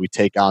 tomorrow, as we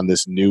take on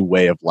this new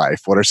way of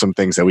life? What are some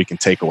things that we can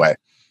take away?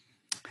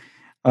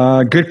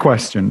 Good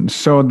question.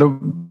 So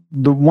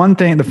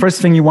the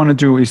first thing you want to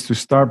do is to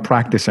start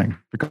practicing,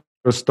 because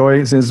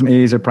Stoicism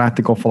is a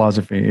practical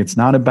philosophy. It's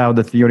not about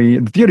the theory.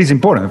 The theory is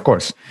important, of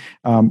course,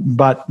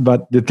 but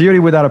the theory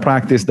without a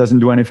practice doesn't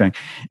do anything.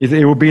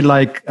 It would be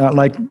like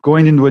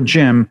going into a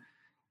gym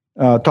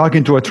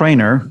talking to a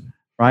trainer,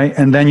 right?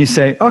 And then you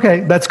say,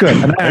 okay, that's good.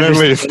 And then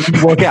leave.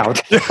 You walk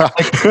out. Yeah.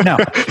 Like, no,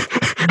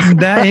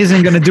 that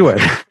isn't going to do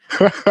it,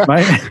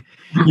 right?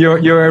 Your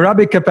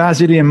aerobic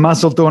capacity and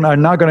muscle tone are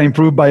not going to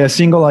improve by a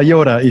single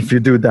iota if you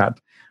do that.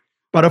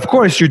 But of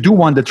course, you do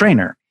want the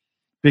trainer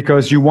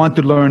because you want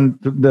to learn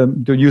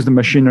to use the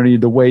machinery,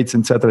 the weights,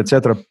 et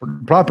cetera,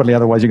 properly.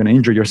 Otherwise, you're going to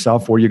injure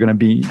yourself or you're going to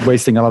be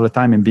wasting a lot of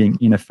time and being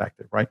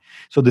ineffective, right?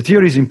 So the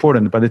theory is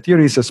important, but the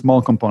theory is a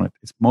small component.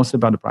 It's mostly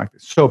about the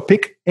practice. So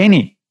pick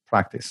any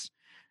practice.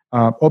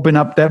 Open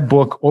up that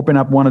book, open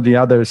up one of the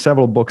other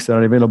several books that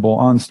are available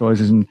on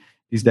Stoicism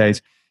these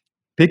days.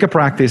 Pick a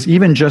practice,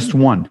 even just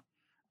one.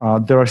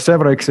 There are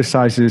several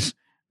exercises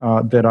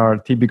that are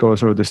typical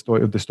sort of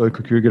the Stoic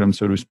curriculum,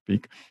 so to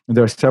speak. And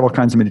there are several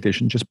kinds of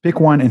meditation. Just pick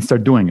one and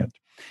start doing it.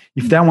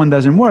 If that one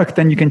doesn't work,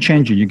 then you can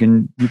change it. You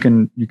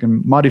can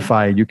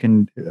modify it. You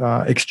can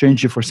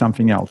exchange it for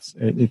something else.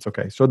 It's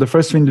okay. So the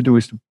first thing to do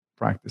is to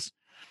practice.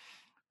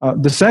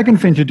 The second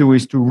thing to do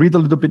is to read a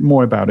little bit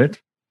more about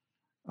it.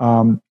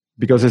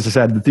 Because as I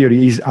said, the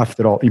theory is,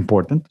 after all,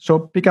 important. So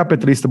pick up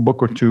at least a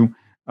book or two,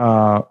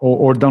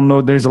 or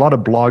download. There's a lot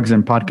of blogs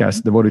and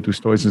podcasts devoted to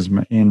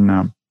Stoicism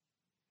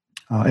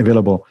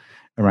available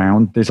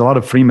around. There's a lot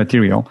of free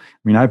material. I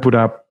mean, I put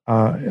out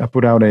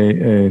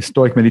a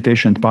Stoic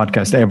meditation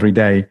podcast every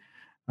day.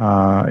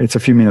 It's a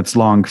few minutes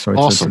long, so it's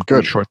awesome. a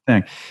good short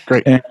thing.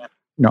 Great,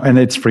 and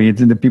it's free.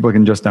 The people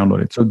can just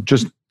download it. So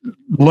just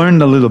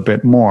learn a little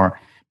bit more,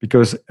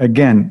 because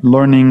again,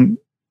 learning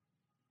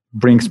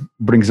brings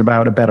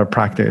about a better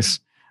practice,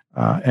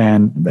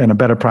 and a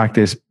better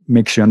practice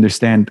makes you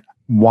understand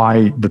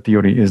why the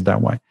theory is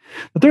that way.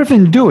 The third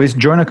thing to do is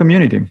join a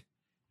community.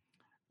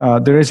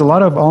 There is a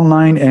lot of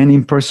online and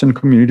in-person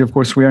community. Of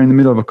course, we are in the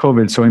middle of a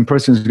COVID, so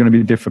in-person is going to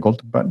be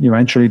difficult, but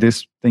eventually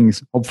this thing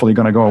is hopefully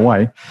going to go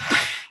away.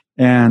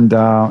 And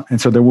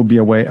so there will be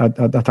a way,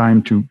 a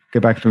time to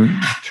get back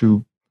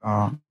to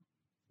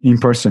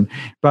in-person.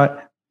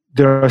 But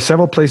there are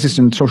several places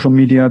in social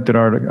media. There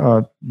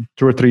are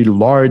 2 or 3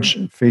 large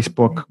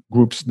Facebook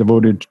groups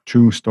devoted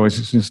to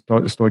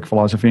Stoic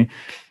philosophy.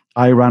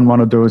 I run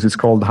one of those. It's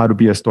called How to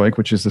Be a Stoic,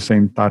 which is the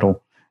same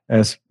title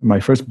as my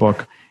first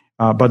book.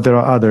 But there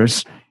are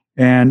others.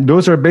 And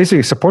those are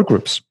basically support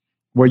groups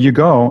where you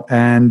go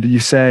and you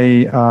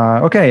say,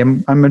 okay,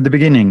 I'm at the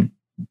beginning.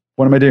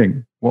 What am I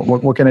doing?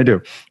 What can I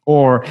do?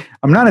 Or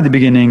I'm not at the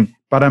beginning,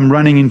 but I'm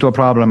running into a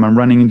problem. I'm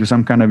running into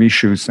some kind of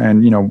issues.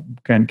 And,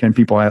 can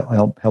people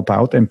help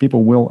out? And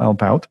people will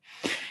help out.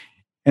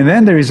 And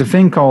then there is a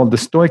thing called the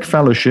Stoic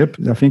Fellowship.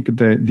 I think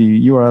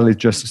the URL is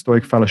just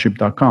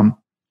stoicfellowship.com.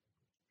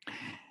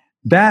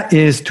 That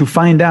is to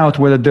find out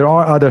whether there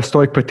are other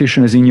Stoic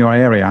practitioners in your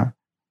area,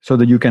 so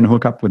that you can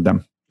hook up with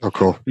them. Oh,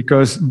 cool.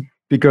 Because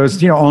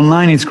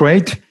online is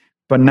great,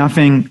 but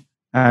nothing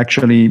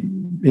actually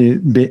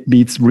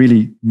beats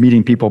really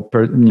meeting people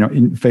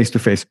in face to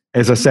face.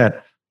 As I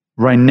said,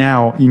 right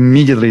now,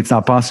 immediately it's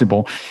not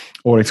possible,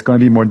 or it's going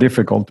to be more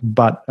difficult,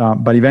 but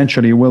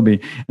eventually it will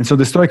be. And so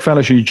the Stoic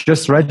Fellowship, you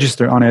just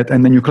register on it,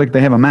 and then you click.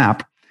 They have a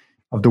map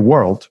of the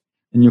world,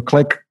 and you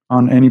click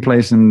on any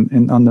place on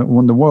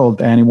the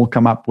world, and it will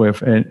come up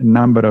with a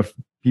number of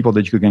people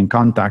that you can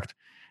contact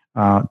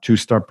to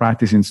start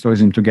practicing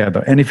Stoicism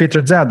together. And if it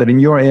turns out that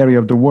in your area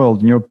of the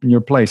world, in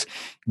your place,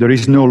 there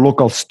is no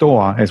local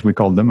Stoa, as we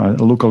call them, a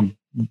local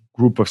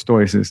group of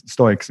Stoics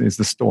is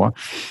the Stoa.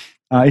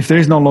 If there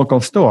is no local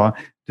Stoa,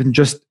 then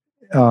just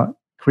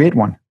create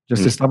one.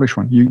 Just establish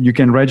one. You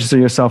can register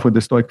yourself with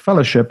the Stoic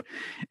Fellowship,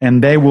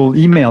 and they will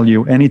email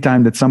you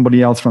anytime that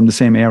somebody else from the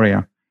same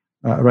area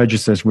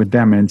registers with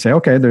them and say,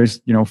 okay,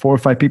 there's 4 or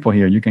 5 people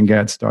here. You can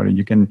get started.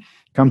 You can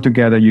come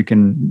together. You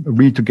can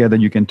read together.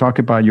 You can talk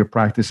about your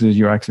practices,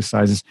 your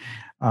exercises,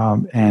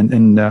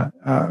 and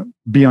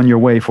be on your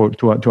way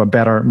to a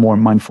better, more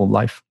mindful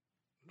life.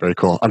 Very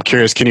cool. I'm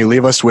curious. Can you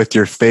leave us with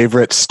your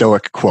favorite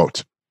Stoic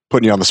quote?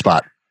 Putting you on the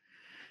spot.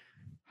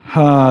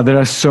 There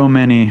are so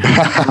many.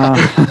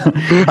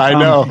 I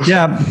know.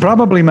 Yeah,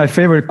 probably my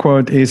favorite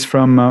quote is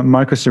from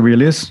Marcus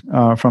Aurelius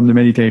from the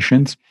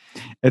Meditations.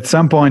 At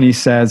some point he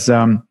says,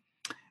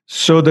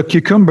 so the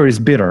cucumber is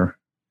bitter.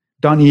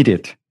 Don't eat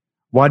it.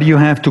 Why do you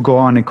have to go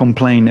on and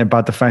complain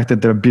about the fact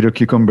that there are bitter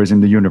cucumbers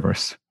in the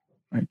universe?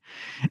 Right?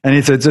 And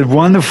it's a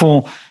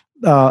wonderful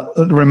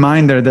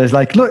reminder that's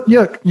like, look,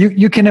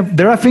 you can.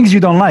 There are things you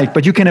don't like,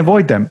 but you can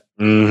avoid them.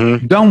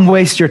 Mm-hmm. Don't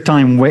waste your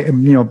time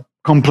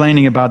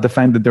complaining about the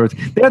fact that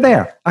they're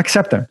there.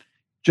 Accept them.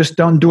 Just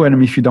don't do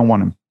them if you don't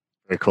want them.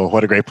 Very cool.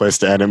 What a great place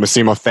to end. And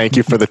Massimo, thank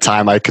you for the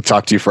time. I could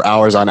talk to you for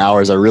hours on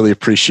hours. I really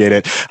appreciate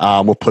it.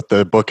 We'll put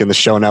the book in the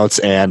show notes,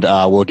 and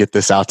we'll get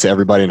this out to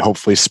everybody and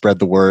hopefully spread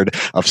the word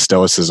of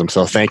Stoicism.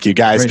 So thank you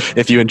guys. Great.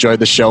 If you enjoyed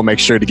the show, make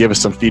sure to give us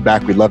some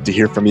feedback. We'd love to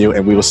hear from you,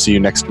 and we will see you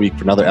next week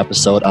for another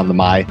episode on the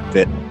My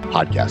Fit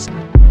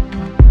Podcast.